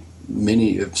made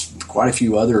quite a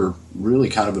few other really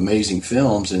kind of amazing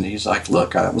films, and he's like,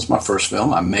 look, that was my first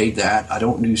film. I made that. I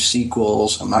don't do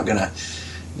sequels. I'm not going to,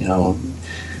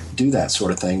 do that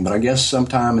sort of thing. But I guess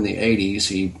sometime in the 80s,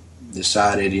 he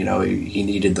decided, he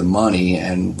needed the money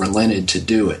and relented to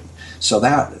do it. So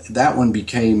that one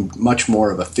became much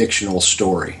more of a fictional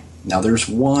story. Now, there's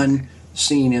one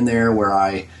scene in there where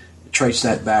I trace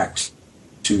that back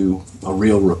to a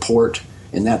real report,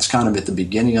 and that's kind of at the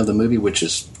beginning of the movie, which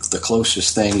is the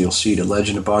closest thing you'll see to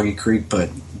Legend of Boggy Creek. But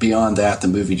beyond that, the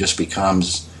movie just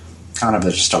becomes kind of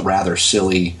just a rather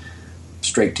silly,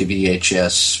 straight to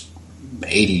VHS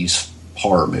 80s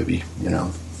horror movie,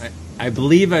 I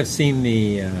believe I've seen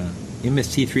the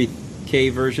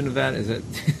MST3K version of that. Is it,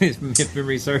 if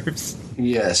memory serves?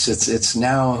 Yes, it's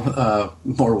now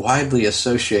more widely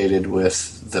associated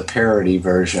with the parody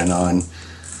version on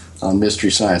Mystery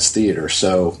Science Theater.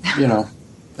 So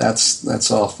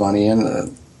that's all funny,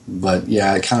 and but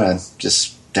yeah, it kind of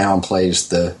just downplays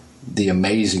the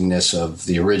amazingness of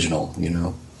the original.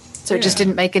 So it just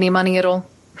didn't make any money at all?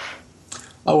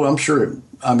 Oh, I'm sure.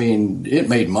 It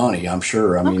made money, I'm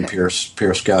sure. Okay.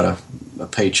 Pierce got a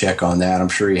paycheck on that. I'm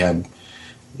sure he had,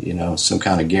 some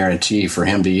kind of guarantee for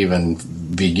him to even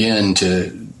begin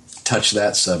to touch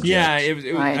that subject. Yeah,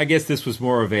 right. I guess this was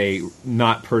more of a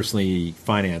not personally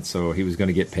financed, so he was going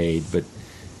to get paid. But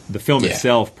the film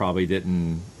itself probably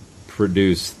didn't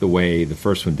produce the way the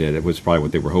first one did. It was probably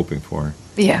what they were hoping for.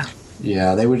 Yeah.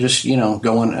 Yeah, they were just,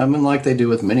 going, like they do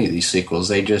with many of these sequels.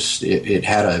 They just, it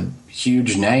had a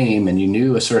huge name, and you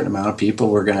knew a certain amount of people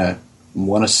were going to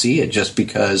want to see it just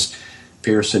because,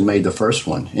 Pierce had made the first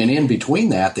one. And in between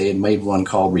that, they had made one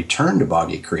called Return to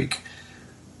Boggy Creek.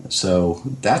 So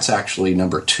that's actually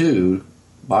number 2.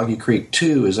 Boggy Creek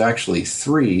 2 is actually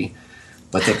 3,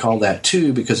 but they call that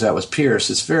 2 because that was Pierce.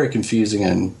 It's very confusing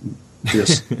and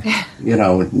just,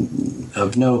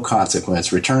 of no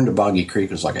consequence. Return to Boggy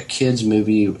Creek was like a kid's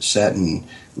movie set in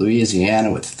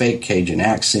Louisiana with fake Cajun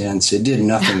accents. It did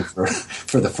nothing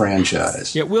for the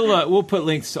franchise. Yeah, we'll put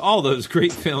links to all those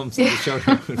great films in the show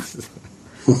notes.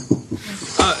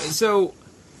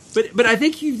 But I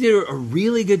think you did a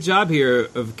really good job here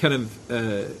of kind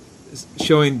of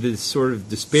showing the sort of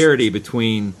disparity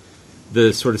between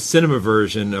the sort of cinema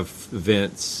version of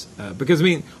events. Because, I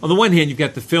mean, on the one hand, you've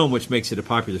got the film, which makes it a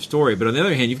popular story. But on the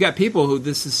other hand, you've got people who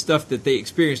this is stuff that they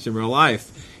experienced in real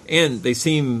life, and they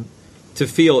seem to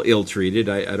feel ill-treated.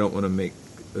 I don't want to make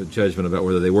a judgment about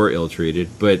whether they were ill-treated,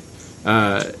 but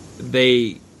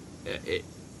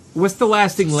what's the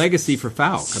lasting legacy for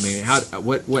Fouke? I mean,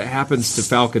 what happens to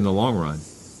Fouke in the long run?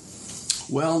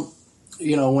 Well,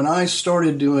 when I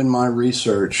started doing my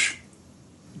research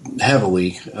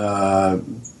heavily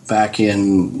back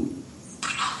in,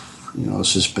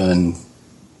 this has been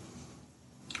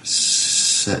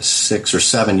 6 or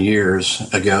 7 years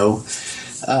ago.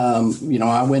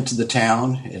 I went to the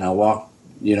town and I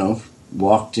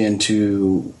walked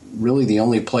into really the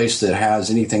only place that has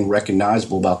anything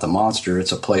recognizable about the monster.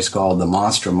 It's a place called the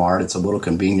Monster Mart. It's a little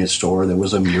convenience store. There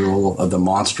was a mural of the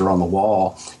monster on the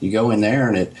wall. You go in there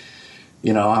and it,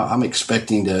 I'm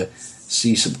expecting to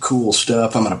see some cool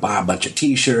stuff. I'm going to buy a bunch of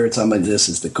T-shirts. This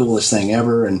is the coolest thing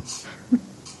ever. And,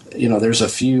 there's a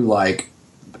few like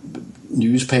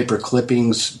newspaper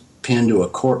clippings pinned to a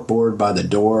corkboard by the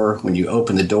door. When you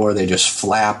open the door, they just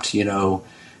flapped,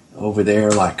 over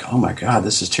there, like, oh my God,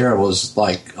 this is terrible. It's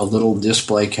like a little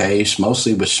display case,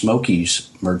 mostly with Smokey's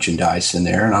merchandise in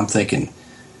there. And I'm thinking,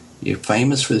 you're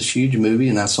famous for this huge movie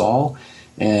and that's all?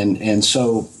 And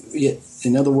so,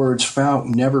 in other words, Fouke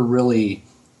never really,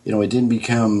 it didn't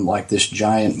become like this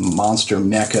giant monster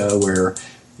mecca where,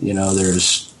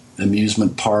 there's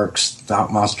amusement parks,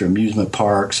 Fouke Monster amusement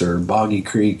parks or Boggy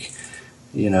Creek,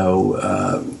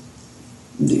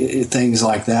 things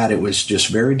like that. It was just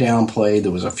very downplayed.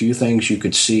 There was a few things you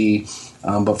could see,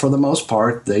 but for the most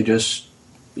part, they just,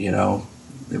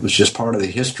 it was just part of the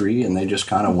history, and they just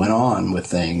kind of went on with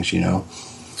things, and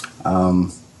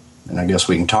I guess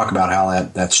we can talk about how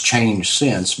that's changed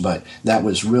since, but that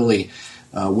was really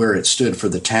where it stood for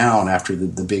the town after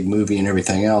the big movie and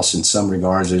everything else. In some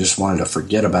regards, they just wanted to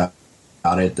forget about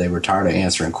it. They were tired of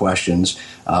answering questions,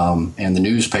 and the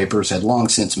newspapers had long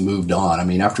since moved on. I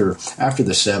mean, after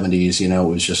the 70s, it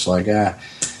was just like,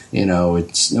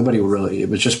 it's nobody really. It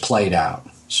was just played out.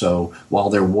 So while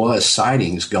there was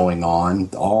sightings going on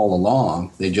all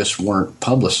along, they just weren't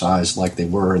publicized like they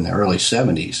were in the early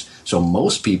 70s. So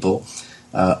most people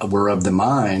were of the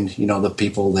mind, the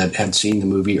people that had seen the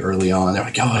movie early on, they're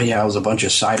like, oh yeah, it was a bunch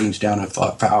of sightings down in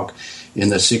Fouke in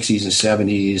the 60s and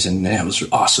 70s, and that was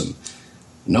awesome.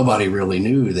 Nobody really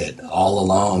knew that all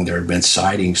along there had been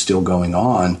sightings still going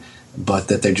on, but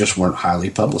that they just weren't highly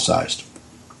publicized.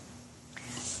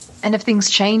 And have things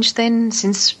changed then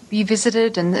since you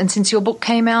visited and since your book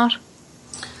came out?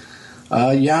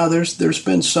 Yeah, there's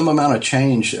been some amount of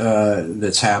change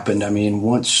that's happened. I mean,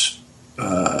 once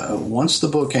the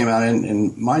book came out,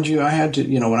 and mind you, I had to,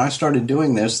 when I started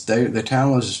doing this, the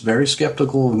town was very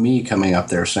skeptical of me coming up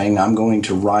there saying I'm going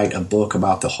to write a book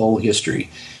about the whole history.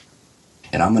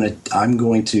 And I'm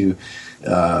going to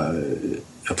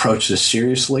approach this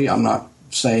seriously. I'm not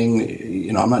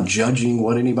saying, I'm not judging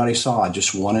what anybody saw. I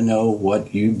just want to know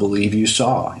what you believe you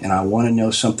saw. And I want to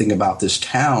know something about this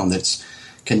town that's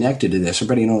connected to this.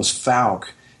 Everybody knows Fouke,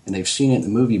 and they've seen it in the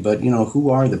movie, but, who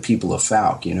are the people of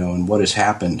Fouke, and what has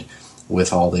happened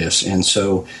with all this? And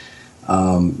so,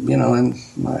 and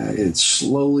it's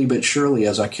slowly but surely,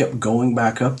 as I kept going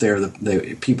back up there,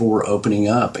 the people were opening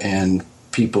up, and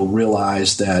people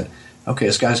realized that, okay,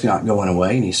 this guy's not going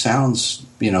away, and he sounds,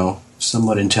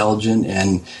 somewhat intelligent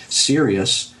and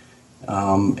serious,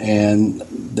 and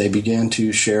they began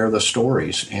to share the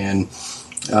stories. And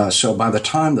so by the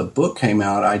time the book came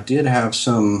out, I did have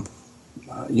some,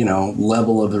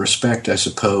 level of respect, I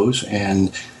suppose,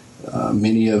 and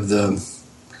many of the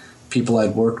people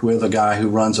I'd worked with, a guy who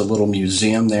runs a little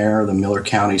museum there, the Miller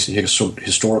County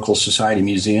Historical Society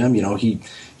Museum,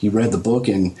 he read the book,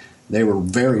 and they were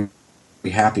very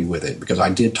happy with it because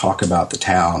I did talk about the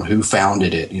town, who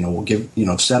founded it,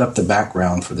 set up the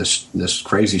background for this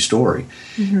crazy story.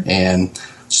 Mm-hmm. And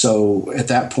so at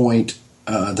that point,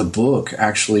 the book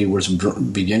actually was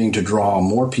beginning to draw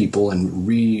more people and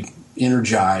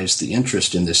energized the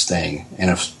interest in this thing.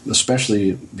 And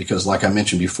especially because, like I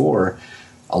mentioned before,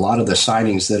 a lot of the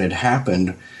sightings that had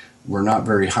happened were not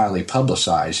very highly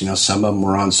publicized. You know, some of them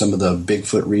were on some of the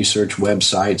Bigfoot research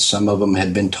websites. Some of them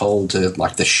had been told to,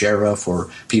 like, the sheriff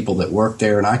or people that worked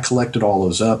there. And I collected all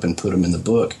those up and put them in the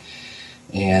book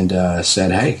and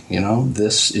said, hey, you know,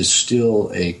 this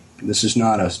is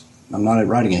not I'm not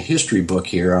writing a history book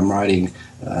here. I'm writing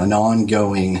an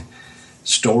ongoing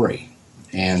story.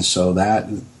 And so that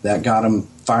got them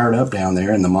fired up down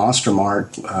there. And the Monster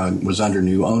Mart was under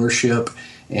new ownership.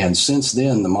 And since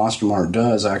then, the Monster Mart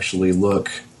does actually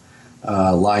look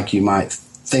like you might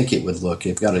think it would look.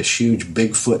 It's got a huge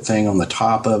Bigfoot thing on the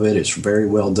top of it. It's very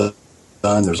well done.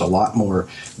 There's a lot more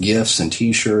gifts and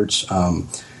T-shirts.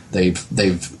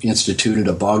 They've instituted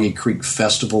a Boggy Creek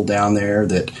Festival down there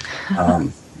that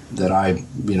I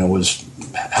was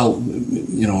help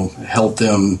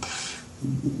them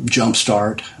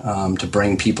jumpstart to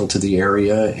bring people to the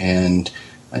area and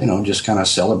just kind of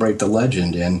celebrate the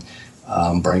legend and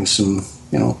bring some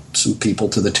people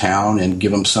to the town and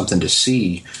give them something to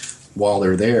see while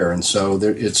they're there. And so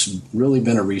it's really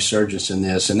been a resurgence in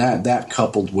this, and that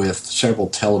coupled with several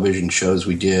television shows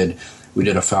we did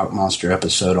a Fouke Monster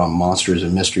episode on Monsters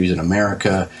and Mysteries in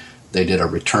America. They did a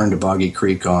Return to Boggy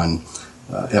Creek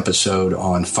episode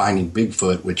on Finding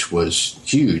Bigfoot, which was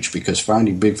huge because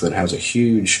Finding Bigfoot has a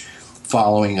huge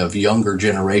following of younger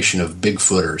generation of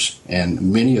Bigfooters,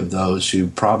 and many of those who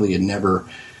probably had never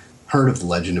heard of the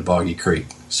legend of Boggy Creek.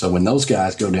 So when those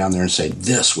guys go down there and say,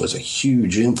 this was a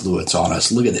huge influence on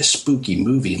us, look at this spooky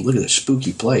movie, look at this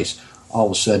spooky place, all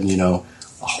of a sudden, a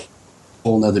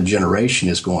whole nother generation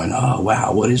is going, oh,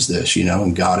 wow, what is this,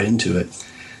 and got into it.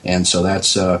 And so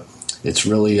that's, it's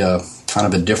really kind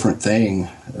of a different thing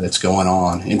that's going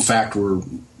on. In fact,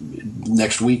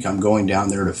 next week I'm going down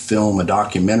there to film a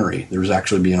documentary. There's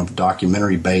actually being a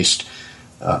documentary based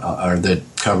that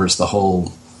covers the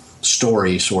whole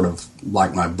story, sort of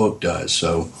like my book does.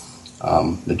 So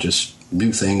there's just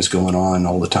new things going on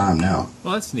all the time now.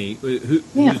 Well, that's neat. Who's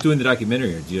doing the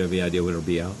documentary? Or do you have any idea when it'll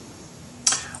be out?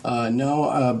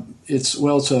 No, it's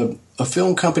a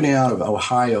film company out of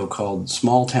Ohio called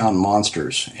Small Town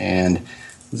Monsters, and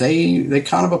they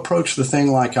kind of approach the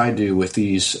thing like I do with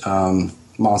these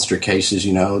monster cases,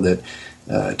 that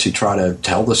to try to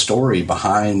tell the story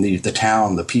behind the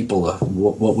town, the people,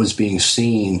 what was being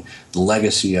seen, the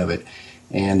legacy of it.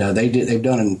 And they've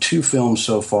done 2 films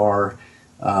so far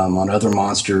on other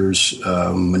monsters.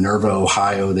 Minerva,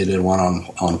 Ohio, they did one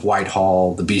on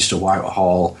Whitehall, the Beast of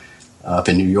Whitehall up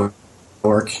in New York.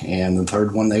 And the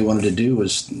third one they wanted to do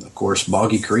was, of course,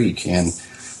 Boggy Creek. And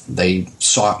they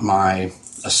sought my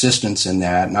assistance in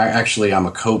that. And I'm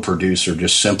a co-producer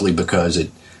just simply because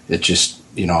it just,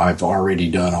 I've already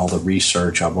done all the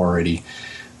research. I've already,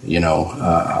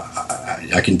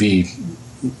 I can be,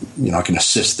 I can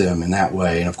assist them in that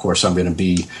way. And of course, I'm going to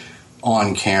be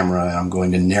on camera and I'm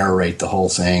going to narrate the whole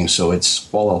thing. So it's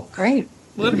great.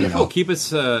 Well, that'd be cool. Keep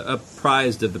us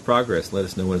apprised of the progress. Let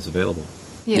us know when it's available.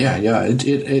 Yeah.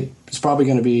 It's probably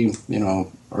going to be,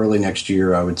 early next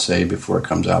year, I would say, before it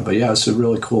comes out. But yeah, it's a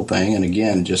really cool thing. And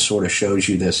again, it just sort of shows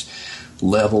you this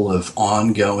level of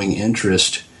ongoing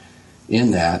interest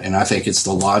in that. And I think it's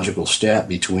the logical step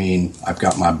between, I've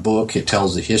got my book, it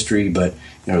tells the history, but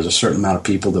there's a certain amount of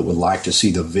people that would like to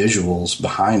see the visuals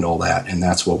behind all that. And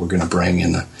that's what we're going to bring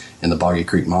in the Boggy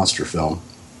Creek Monster film.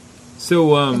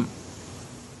 So,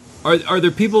 are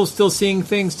there people still seeing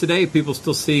things today? People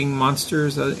still seeing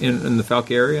monsters in the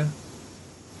Fouke area?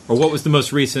 Or what was the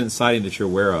most recent sighting that you're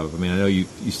aware of? I mean, I know you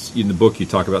in the book you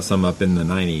talk about some up in the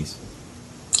 90s.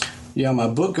 Yeah, my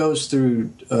book goes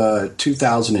through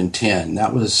 2010.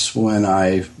 That was when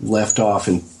I left off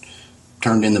and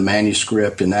turned in the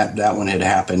manuscript, and that one had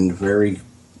happened very,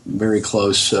 very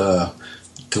close to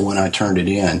when I turned it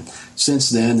in. Since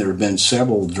then, there have been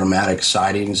several dramatic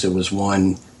sightings. There was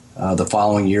one the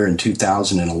following year in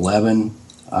 2011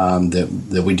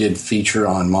 that we did feature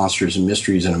on Monsters and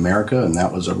Mysteries in America, and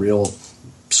that was a real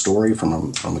story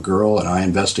from a girl, and I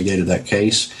investigated that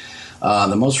case.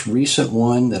 The most recent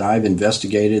one that I've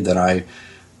investigated that I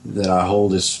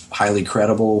hold as highly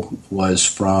credible was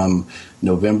from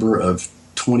November of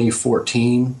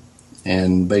 2014,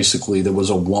 and basically there was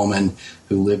a woman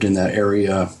who lived in that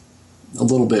area a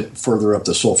little bit further up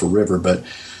the Sulphur River, but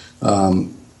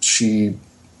she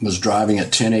was driving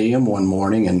at 10 a.m. one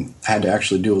morning and had to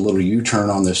actually do a little U-turn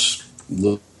on this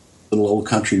little old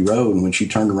country road, and when she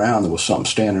turned around, there was something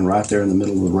standing right there in the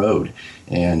middle of the road.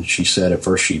 And she said at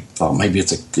first she thought maybe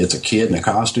it's a kid in a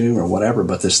costume or whatever,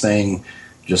 but this thing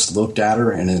just looked at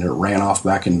her and then it ran off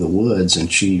back into the woods,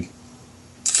 and she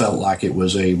felt like it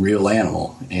was a real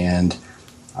animal. And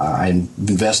I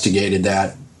investigated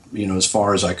that, as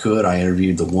far as I could. I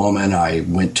interviewed the woman. I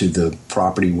went to the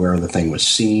property where the thing was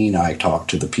seen. I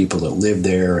talked to the people that lived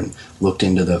there and looked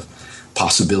into the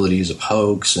possibilities of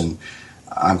hoax. And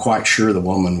I'm quite sure the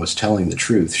woman was telling the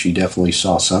truth. She definitely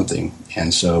saw something.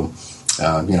 And so,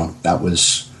 that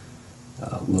was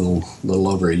a little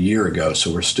over a year ago.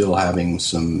 So we're still having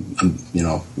some,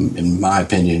 in my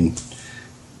opinion,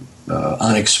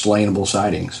 unexplainable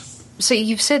sightings. So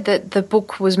you've said that the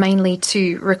book was mainly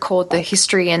to record the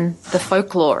history and the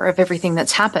folklore of everything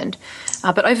that's happened.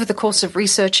 But over the course of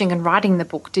researching and writing the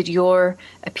book, did your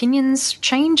opinions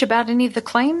change about any of the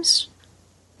claims?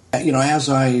 As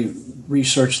I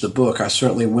researched the book, I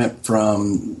certainly went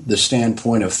from the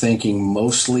standpoint of thinking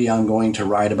mostly I'm going to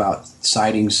write about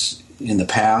sightings in the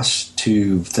past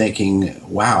to thinking,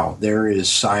 wow, there is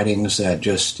sightings that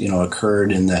just,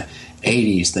 occurred in the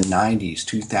 80s, the 90s,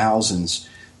 2000s,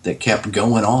 that kept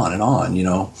going on and on,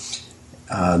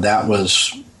 that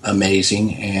was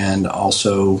amazing. And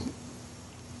also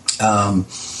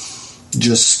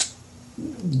just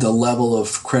the level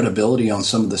of credibility on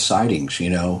some of the sightings,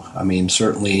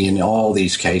 certainly in all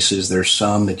these cases, there's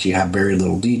some that you have very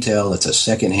little detail. It's a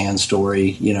secondhand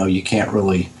story. You can't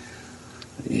really,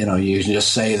 you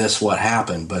just say this what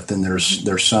happened, but then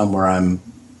there's some where I'm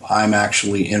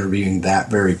actually interviewing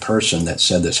that very person that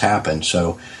said this happened.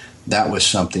 So that was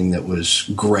something that was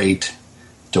great,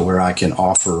 to where I can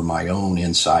offer my own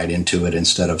insight into it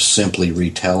instead of simply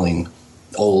retelling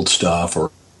old stuff or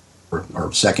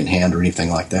secondhand or anything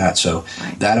like that. So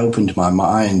that opened my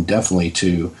mind definitely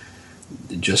to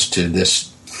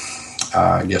this,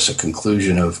 I guess, a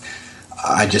conclusion of,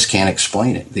 I just can't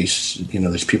explain it.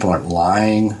 These people aren't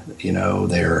lying.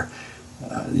 They're,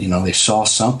 they saw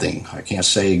something. I can't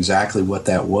say exactly what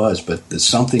that was, but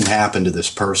something happened to this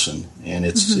person, and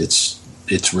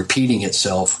it's repeating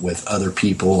itself with other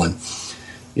people. And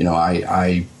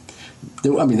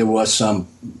there was some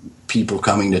people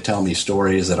coming to tell me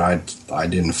stories that I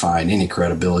didn't find any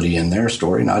credibility in their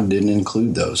story, and I didn't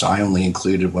include those. I only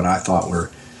included what I thought were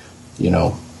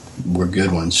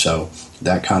good ones. So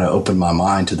that kind of opened my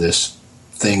mind to this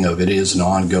thing of it is an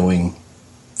ongoing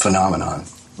phenomenon.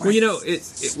 Well,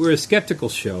 we're a skeptical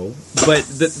show, but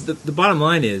the bottom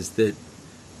line is that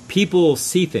people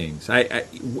see things.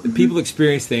 People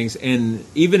experience things, and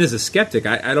even as a skeptic,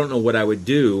 I don't know what I would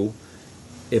do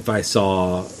if I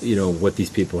saw, what these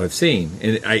people have seen.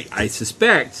 And I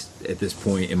suspect at this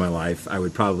point in my life, I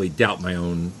would probably doubt my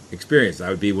own experience. I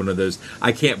would be one of those,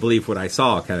 I can't believe what I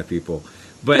saw kind of people.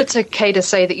 But it's okay to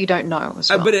say that you don't know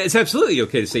as well. But it's absolutely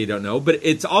okay to say you don't know. But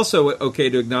it's also okay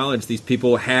to acknowledge these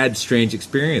people had strange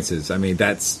experiences. I mean,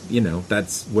 that's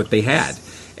what they had.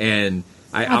 And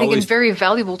I think it's very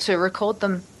valuable to record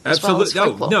them as absolutely. well as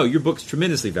folklore. No, your book's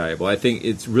tremendously valuable. I think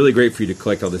it's really great for you to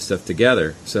collect all this stuff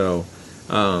together. So,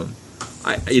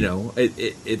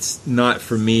 it's not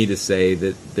for me to say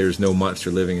that there's no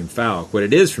monster living in Fouke. What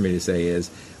it is for me to say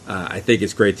is I think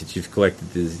it's great that you've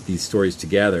collected these stories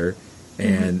together.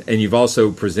 And you've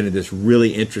also presented this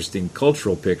really interesting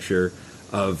cultural picture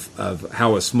of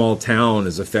how a small town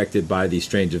is affected by these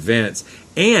strange events,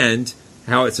 and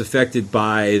how it's affected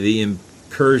by the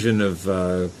incursion of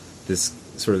this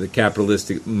sort of the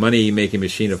capitalistic money-making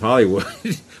machine of Hollywood.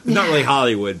 Not really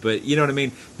Hollywood, but you know what I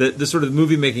mean? The sort of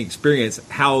movie-making experience,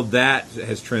 how that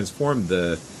has transformed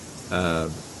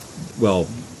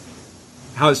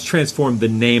how it's transformed the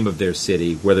name of their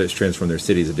city. Whether it's transformed their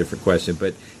city is a different question,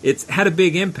 but it's had a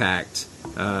big impact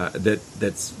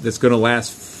that's going to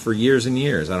last for years and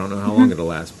years. I don't know how long it'll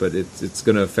last, but it's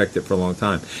going to affect it for a long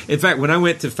time. In fact, when I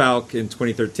went to Fouke in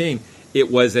 2013, it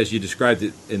was, as you described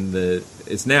it,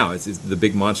 it's the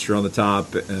big monster on the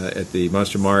top at the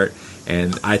Monster Mart,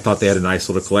 and I thought they had a nice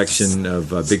little collection of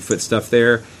Bigfoot stuff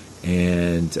there.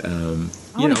 And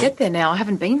I want to get there now. I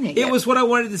haven't been there yet. It was what I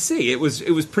wanted to see. It was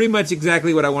pretty much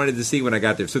exactly what I wanted to see when I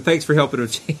got there. So thanks for helping them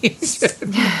change.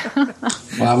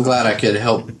 Well, I'm glad I could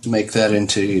help make that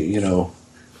into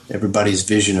everybody's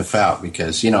vision of Fouke,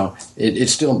 because it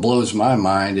still blows my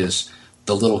mind is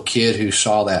the little kid who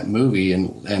saw that movie,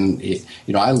 and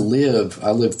I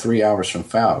live 3 hours from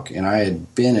Fouke, and I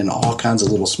had been in all kinds of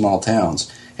little small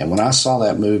towns, and when I saw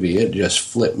that movie, it just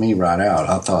flipped me right out.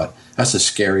 I thought, that's the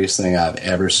scariest thing I've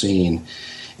ever seen.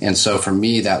 And so for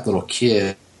me, that little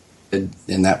kid, and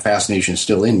that fascination is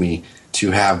still in me,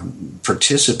 to have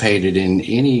participated in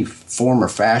any form or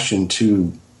fashion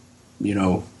to,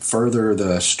 further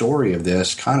the story of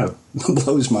this kind of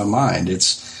blows my mind.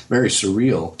 It's very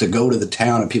surreal to go to the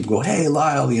town and people go, "Hey,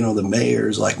 Lyle," the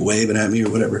mayor's like waving at me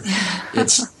or whatever.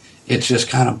 It just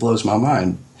kind of blows my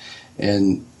mind.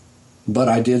 And But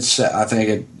I did set. I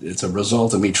think it's a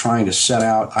result of me trying to set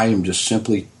out. I am just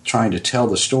simply trying to tell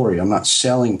the story. I'm not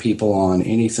selling people on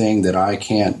anything that I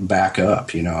can't back up.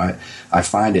 I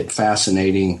find it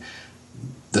fascinating,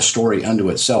 the story unto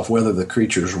itself, whether the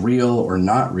creature's real or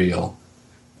not real.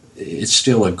 It's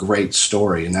still a great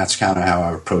story, and that's kind of how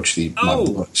I approach my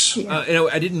books.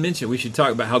 I didn't mention, we should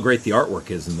talk about how great the artwork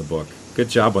is in the book. Good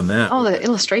job on that. Oh, the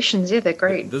illustrations, they're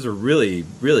great. Those are really,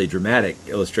 really dramatic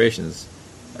illustrations.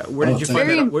 Where did you find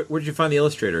that? Where did you find the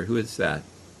illustrator? Who is that?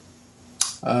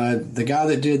 The guy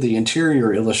that did the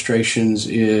interior illustrations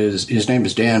his name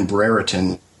is Dan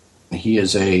Brereton. He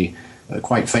is a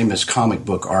quite famous comic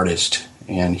book artist,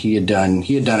 and he's done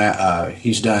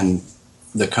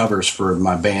the covers for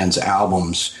my band's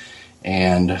albums.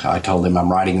 And I told him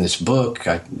I'm writing this book,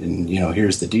 and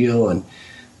here's the deal, and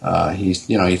he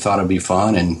thought it'd be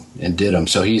fun and did them.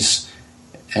 So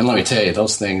and let me tell you,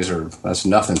 those things that's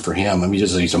nothing for him. I mean,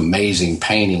 just these amazing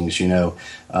paintings,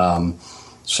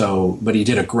 but he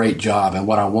did a great job. And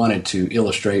what I wanted to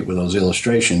illustrate with those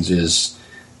illustrations is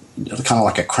kind of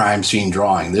like a crime scene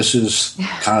drawing. This is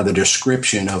kind of the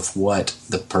description of what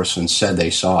the person said they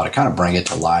saw, to kind of bring it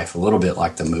to life a little bit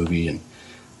like the movie. And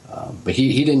but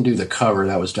he didn't do the cover.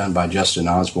 That was done by Justin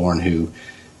Osborne, who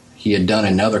he had done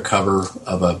another cover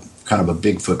of a kind of a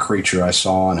Bigfoot creature I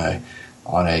saw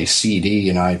on a CD,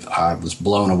 and I was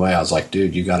blown away. I was like,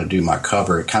 dude, you got to do my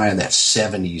cover. It kind of had that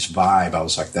 70s vibe. I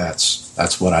was like,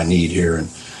 that's what I need here. And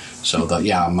so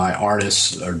my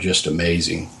artists are just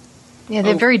amazing. Yeah,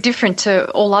 they're very different to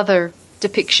all other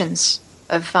depictions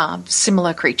of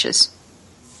similar creatures.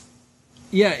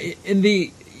 Yeah, in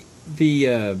the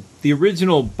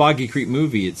original Boggy Creek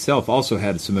movie itself also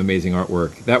had some amazing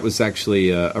artwork. That was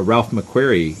actually a Ralph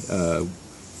McQuarrie,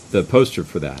 the poster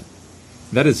for that.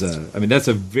 That's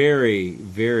a very,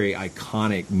 very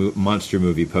iconic monster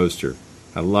movie poster.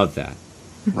 I love that.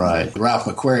 Right. Ralph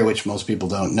McQuarrie, which most people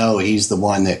don't know, he's the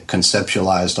one that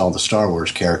conceptualized all the Star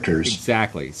Wars characters.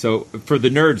 Exactly. So for the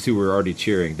nerds who were already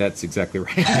cheering, that's exactly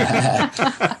right.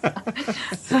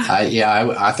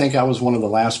 I think I was one of the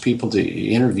last people to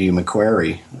interview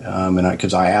McQuarrie,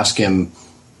 because I asked him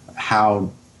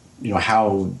how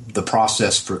the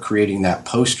process for creating that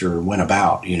poster went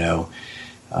about,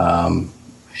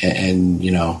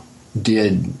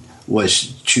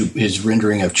 was his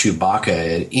rendering of Chewbacca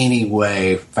in any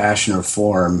way, fashion, or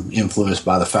form influenced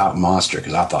by the Fouke monster?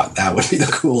 Because I thought that would be the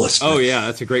coolest. Oh, yeah,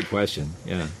 that's a great question.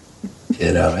 Yeah.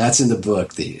 That's in the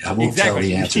book. I won't tell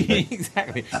the answer. But,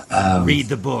 exactly. Read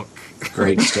the book.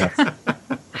 Great stuff.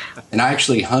 And I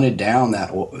actually hunted down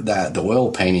the oil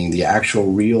painting, the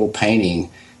actual real painting.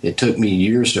 It took me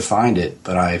years to find it,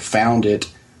 but I found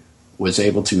it, was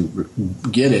able to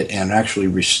get it and actually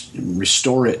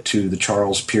restore it to the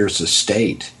Charles Pierce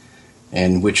estate,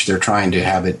 in which they're trying to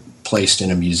have it placed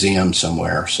in a museum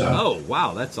somewhere. So, oh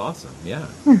wow, that's awesome! Yeah,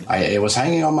 it was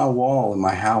hanging on my wall in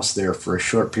my house there for a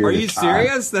short period of time. Are you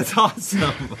serious? That's awesome.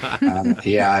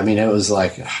 It was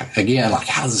like, again, like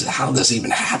how did this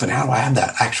even happen? How do I have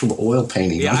that actual oil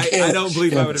painting? Yeah, I don't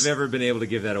believe I would have ever been able to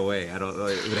give that away. It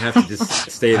would have to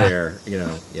just stay there.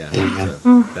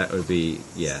 That would be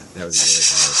really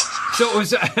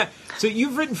hard. So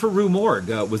you've written for Rue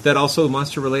Morgue. Was that also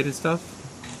monster related stuff?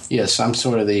 Yes, I'm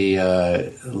sort of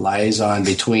the liaison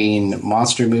between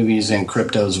monster movies and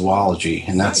cryptozoology,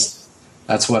 and that's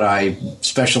what I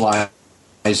specialize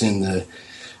in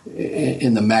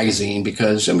the magazine,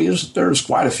 because there's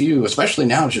quite a few, especially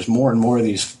now. It's just more and more of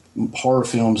these horror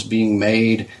films being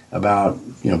made about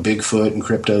Bigfoot and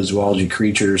cryptozoology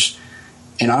creatures,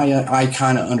 and I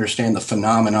kind of understand the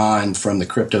phenomenon from the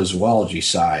cryptozoology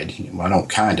side.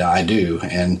 I do,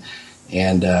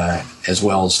 and as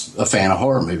well as a fan of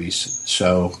horror movies.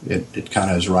 So it kind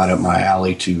of is right up my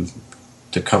alley to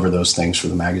cover those things for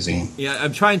the magazine. Yeah,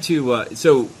 I'm trying to...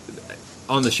 so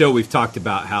on the show we've talked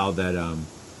about how that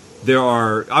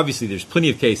there's plenty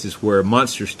of cases where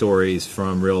monster stories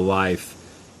from real life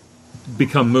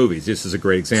become movies. This is a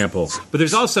great example. But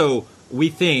there's also, we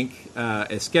think,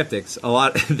 as skeptics,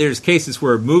 there's cases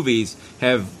where movies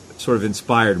have sort of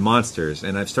inspired monsters,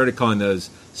 and I've started calling those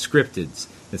scripteds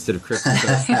instead of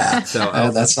cryptids. So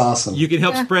that's awesome. You can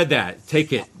help spread that.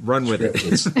 Take it, run with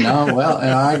it. No, well,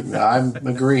 and I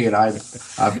agree, and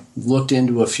I've looked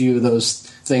into a few of those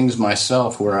things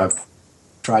myself, where I've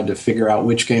tried to figure out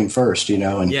which came first,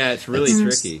 and it's really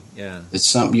tricky. Yeah, it's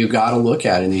something you got to look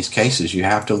at in these cases. You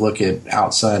have to look at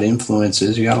outside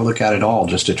influences. You got to look at it all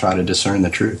just to try to discern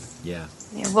the truth. Yeah,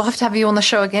 we'll have to have you on the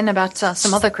show again about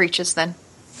some other creatures then.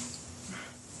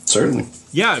 Certainly.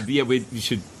 Yeah, we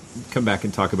should come back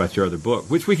and talk about your other book,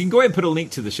 which we can go ahead and put a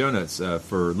link to the show notes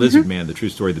for Lizard Man, the true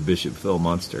story of the Bishopville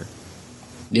monster.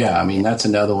 Yeah, I mean, that's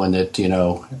another one that,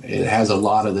 it has a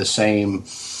lot of the same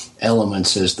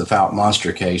elements as the Fouke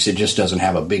Monster case. It just doesn't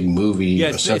have a big movie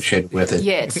associated with it.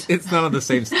 Yes. It's not on the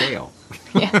same scale.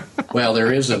 Well,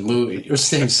 there is a movie.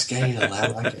 Same scale. I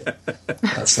like it.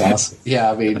 That's awesome.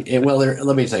 Yeah, I mean,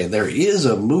 let me tell you, there is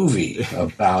a movie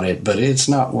about it, but it's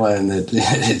not one that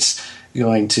it's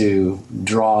going to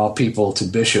draw people to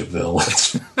Bishopville.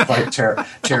 It's quite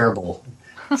terrible.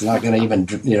 It's not going to even,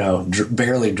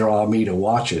 barely draw me to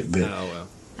watch it.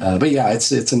 But yeah,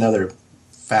 it's another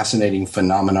fascinating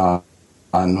phenomenon,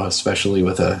 especially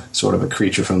with a sort of a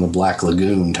creature from the Black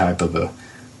Lagoon type of a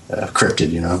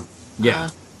cryptid, Yeah.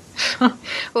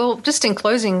 Well, just in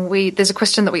closing, there's a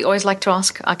question that we always like to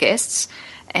ask our guests,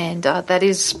 and that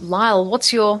is, Lyle,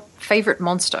 what's your favorite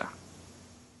monster?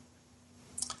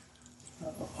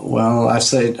 Well, I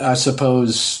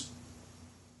suppose.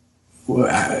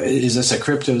 Is this a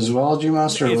cryptozoology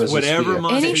monster? Or It's whatever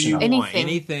monster you want.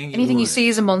 Anything you see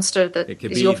as a monster that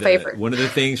is your favorite. One of the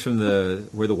things from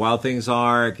where the wild things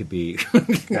are. It could be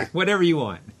whatever you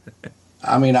want.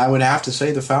 I mean, I would have to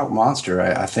say the Fouke monster.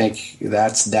 I think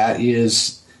that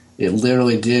is. It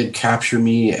literally did capture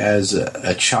me as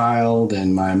a child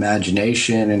and my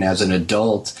imagination, and as an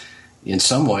adult, in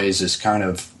some ways, has kind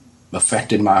of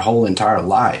affected my whole entire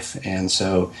life. And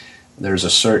so, there's a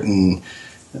certain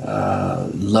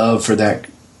love for that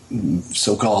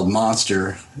so-called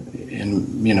monster,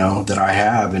 and that I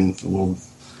have, and will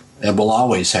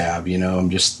always have.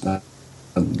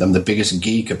 I'm the biggest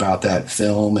geek about that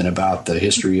film and about the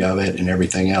history of it and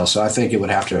everything else. So I think it would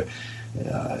have to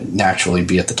naturally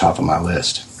be at the top of my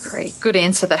list. Great. Good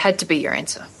answer. That had to be your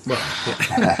answer.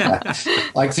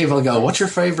 Like people go, what's your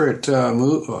favorite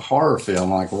horror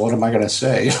film? Like, what am I going to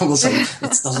say? It's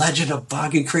The Legend of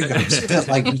Boggy Creek. I've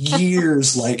spent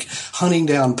years hunting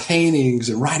down paintings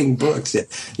and writing books.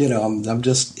 I'm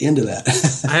just into that.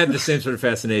 I have the same sort of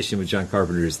fascination with John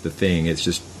Carpenter's The Thing. It's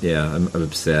just, I'm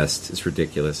obsessed. It's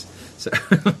ridiculous. So.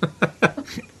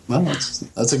 Well,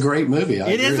 that's a great movie.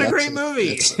 It is a great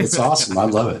movie. It's awesome. I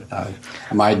love it.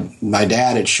 My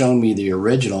dad had shown me the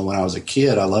original when I was a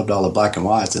kid. I loved all the black and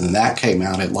whites, and then that came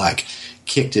out. It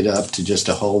kicked it up to just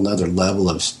a whole nother level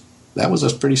of. That was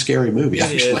a pretty scary movie. It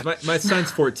actually, is. My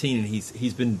son's 14, and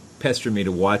he's been pestering me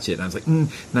to watch it, and I was like,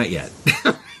 not yet.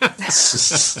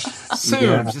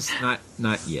 Soon, just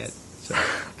not yet.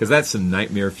 Because that's some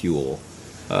nightmare fuel.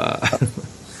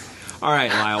 All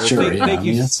right, Lyle. Thank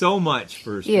you so much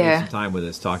for spending some time with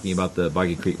us talking about the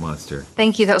Boggy Creek monster.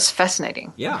 Thank you. That was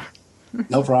fascinating. Yeah.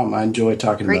 No problem. I enjoy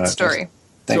talking about it. Great story.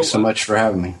 Thanks so much for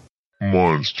having me.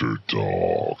 Monster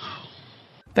Talk.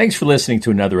 Thanks for listening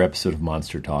to another episode of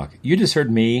Monster Talk. You just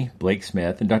heard me, Blake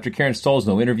Smith, and Dr. Karen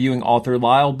Stolzno interviewing author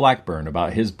Lyle Blackburn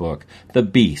about his book, The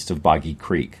Beast of Boggy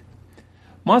Creek.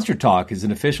 Monster Talk is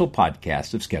an official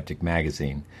podcast of Skeptic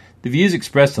Magazine. The views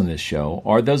expressed on this show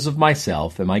are those of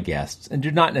myself and my guests and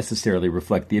do not necessarily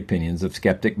reflect the opinions of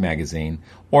Skeptic Magazine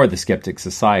or the Skeptic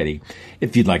Society.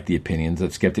 If you'd like the opinions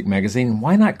of Skeptic Magazine,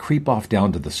 why not creep off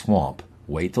down to the swamp,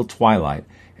 wait till twilight,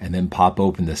 and then pop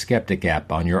open the Skeptic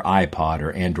app on your iPod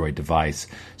or Android device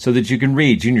so that you can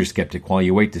read Junior Skeptic while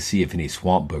you wait to see if any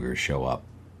swamp boogers show up.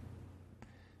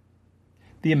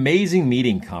 The amazing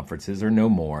meeting conferences are no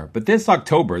more, but this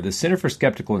October, the Center for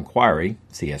Skeptical Inquiry,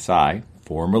 CSI,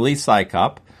 formerly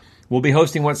PsyCop, will be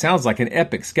hosting what sounds like an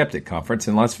epic skeptic conference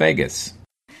in Las Vegas.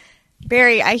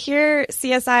 Barry, I hear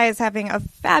CSI is having a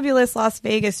fabulous Las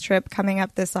Vegas trip coming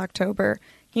up this October.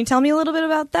 Can you tell me a little bit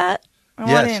about that?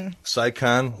 Yes,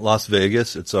 PsyCon Las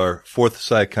Vegas. It's our 4th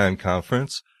PsyCon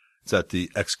conference. It's at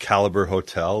the Excalibur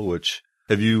Hotel, which...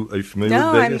 Are you familiar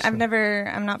with Vegas? No,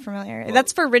 I'm not familiar. Well,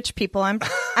 that's for rich people. I'm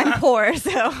poor,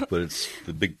 so. But it's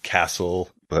the big castle.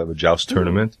 We'll have a joust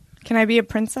tournament. Can I be a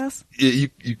princess? You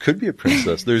could be a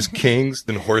princess. There's kings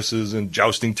and horses and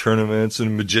jousting tournaments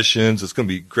and magicians. It's going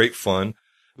to be great fun.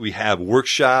 We have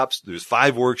workshops. There's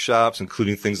 5 workshops,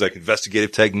 including things like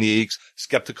investigative techniques,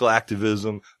 skeptical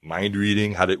activism, mind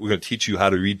reading. We're going to teach you how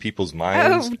to read people's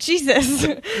minds. Oh, Jesus.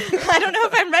 I don't know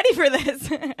if I'm ready for this.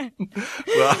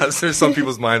 Well, there's some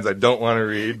people's minds I don't want to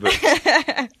read, but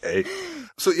hey.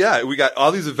 So yeah, we got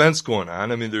all these events going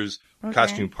on. I mean, there's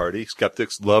costume party.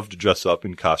 Skeptics love to dress up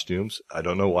in costumes. I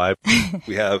don't know why.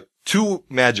 We have 2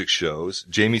 magic shows,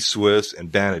 Jamie Swiss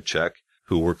and Banachek,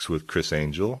 who works with Chris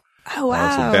Angel. Oh,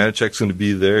 wow. So Banachek's going to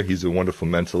be there. He's a wonderful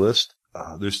mentalist.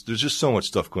 There's just so much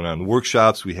stuff going on. In the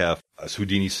workshops, we have a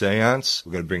Houdini seance.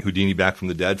 We're going to bring Houdini back from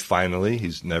the dead, finally.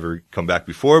 He's never come back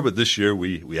before, but this year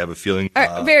we have a feeling.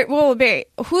 Barry,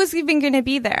 who's even going to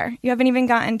be there? You haven't even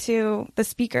gotten to the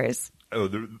speakers.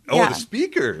 The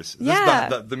speakers. Yeah.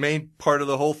 This is the main part of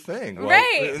the whole thing. Well,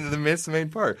 right. It's the main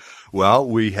part. Well,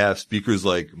 we have speakers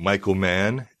like Michael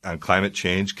Mann on climate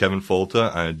change, Kevin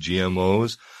Folta on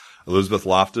GMOs, Elizabeth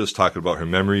Loftus talking about her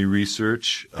memory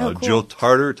research, cool. Jill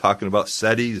Tarter talking about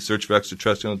SETI, the search for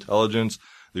extraterrestrial intelligence.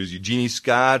 There's Eugenie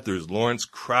Scott. There's Lawrence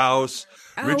Krauss.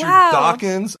 Richard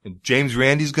Dawkins, and James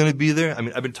Randi's going to be there. I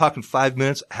mean, I've been talking 5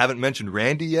 minutes. I haven't mentioned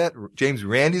Randy yet. James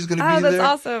Randi's going to be there. Oh, that's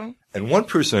awesome. And one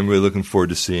person I'm really looking forward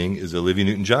to seeing is Olivia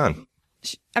Newton-John.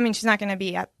 I mean, she's not going to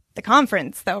be at the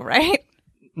conference, though, right?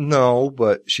 No,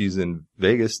 but she's in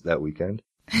Vegas that weekend.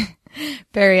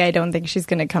 Barry, I don't think she's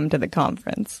going to come to the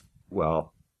conference.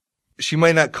 Well, she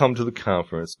might not come to the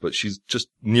conference, but she's just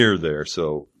near there,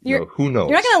 so who knows?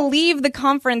 You're not going to leave the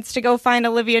conference to go find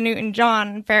Olivia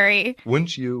Newton-John, Barry.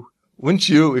 Wouldn't you,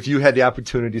 if you had the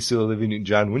opportunity to see Olivia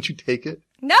Newton-John, wouldn't you take it?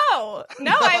 No,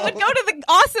 I would go to the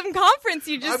awesome conference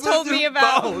you just told me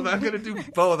about. I'm going to do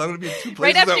both. I'm going to be in two places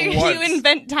right after at once. you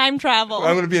invent time travel.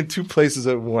 I'm going to be in two places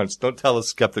at once. Don't tell the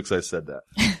skeptics I said that.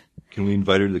 Can we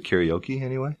invite her to the karaoke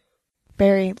anyway?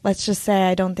 Barry, let's just say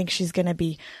I don't think she's going to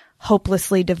be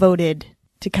hopelessly devoted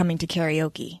to coming to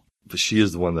karaoke. But she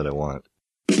is the one that I want.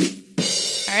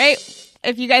 All right.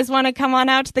 If you guys want to come on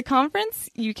out to the conference,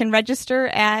 you can register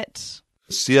at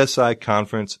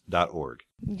csiconference.org.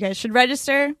 You guys should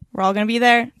register. We're all going to be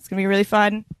there. It's going to be really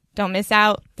fun. Don't miss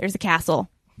out. There's a castle.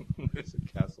 There's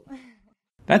a castle.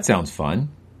 That sounds fun.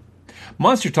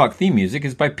 Monster Talk theme music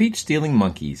is by Peach Stealing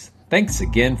Monkeys. Thanks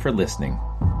again for listening.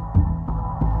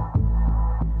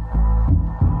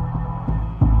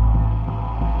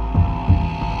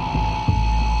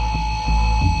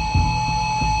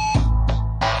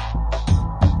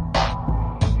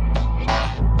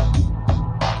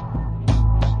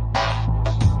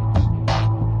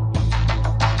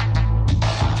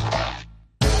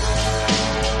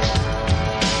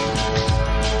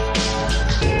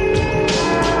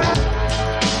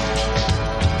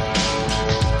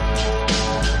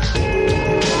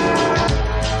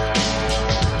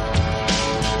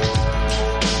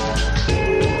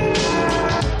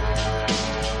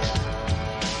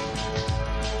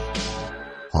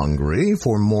 Hungry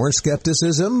for more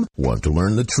skepticism? Want to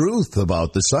learn the truth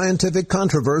about the scientific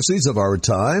controversies of our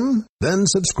time? Then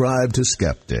subscribe to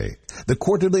Skeptic, the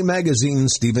quarterly magazine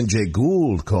Stephen Jay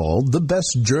Gould called the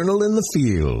best journal in the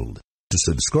field. To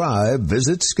subscribe,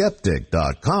 visit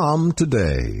skeptic.com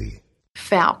today.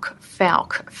 Fouke.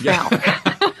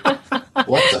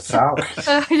 What the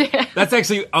Fouke? Yeah. That's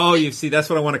actually, you see, that's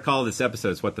what I want to call this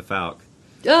episode. It's What the Fouke.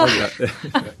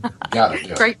 Got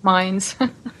it. Great minds.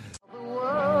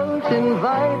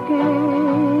 Inviting,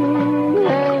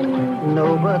 and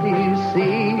nobody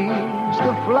sees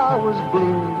the flowers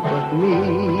bloom but me.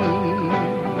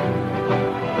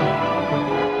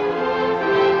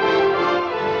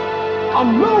 I'm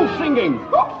no singing.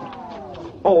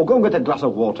 Oh, go and get a glass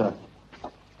of water.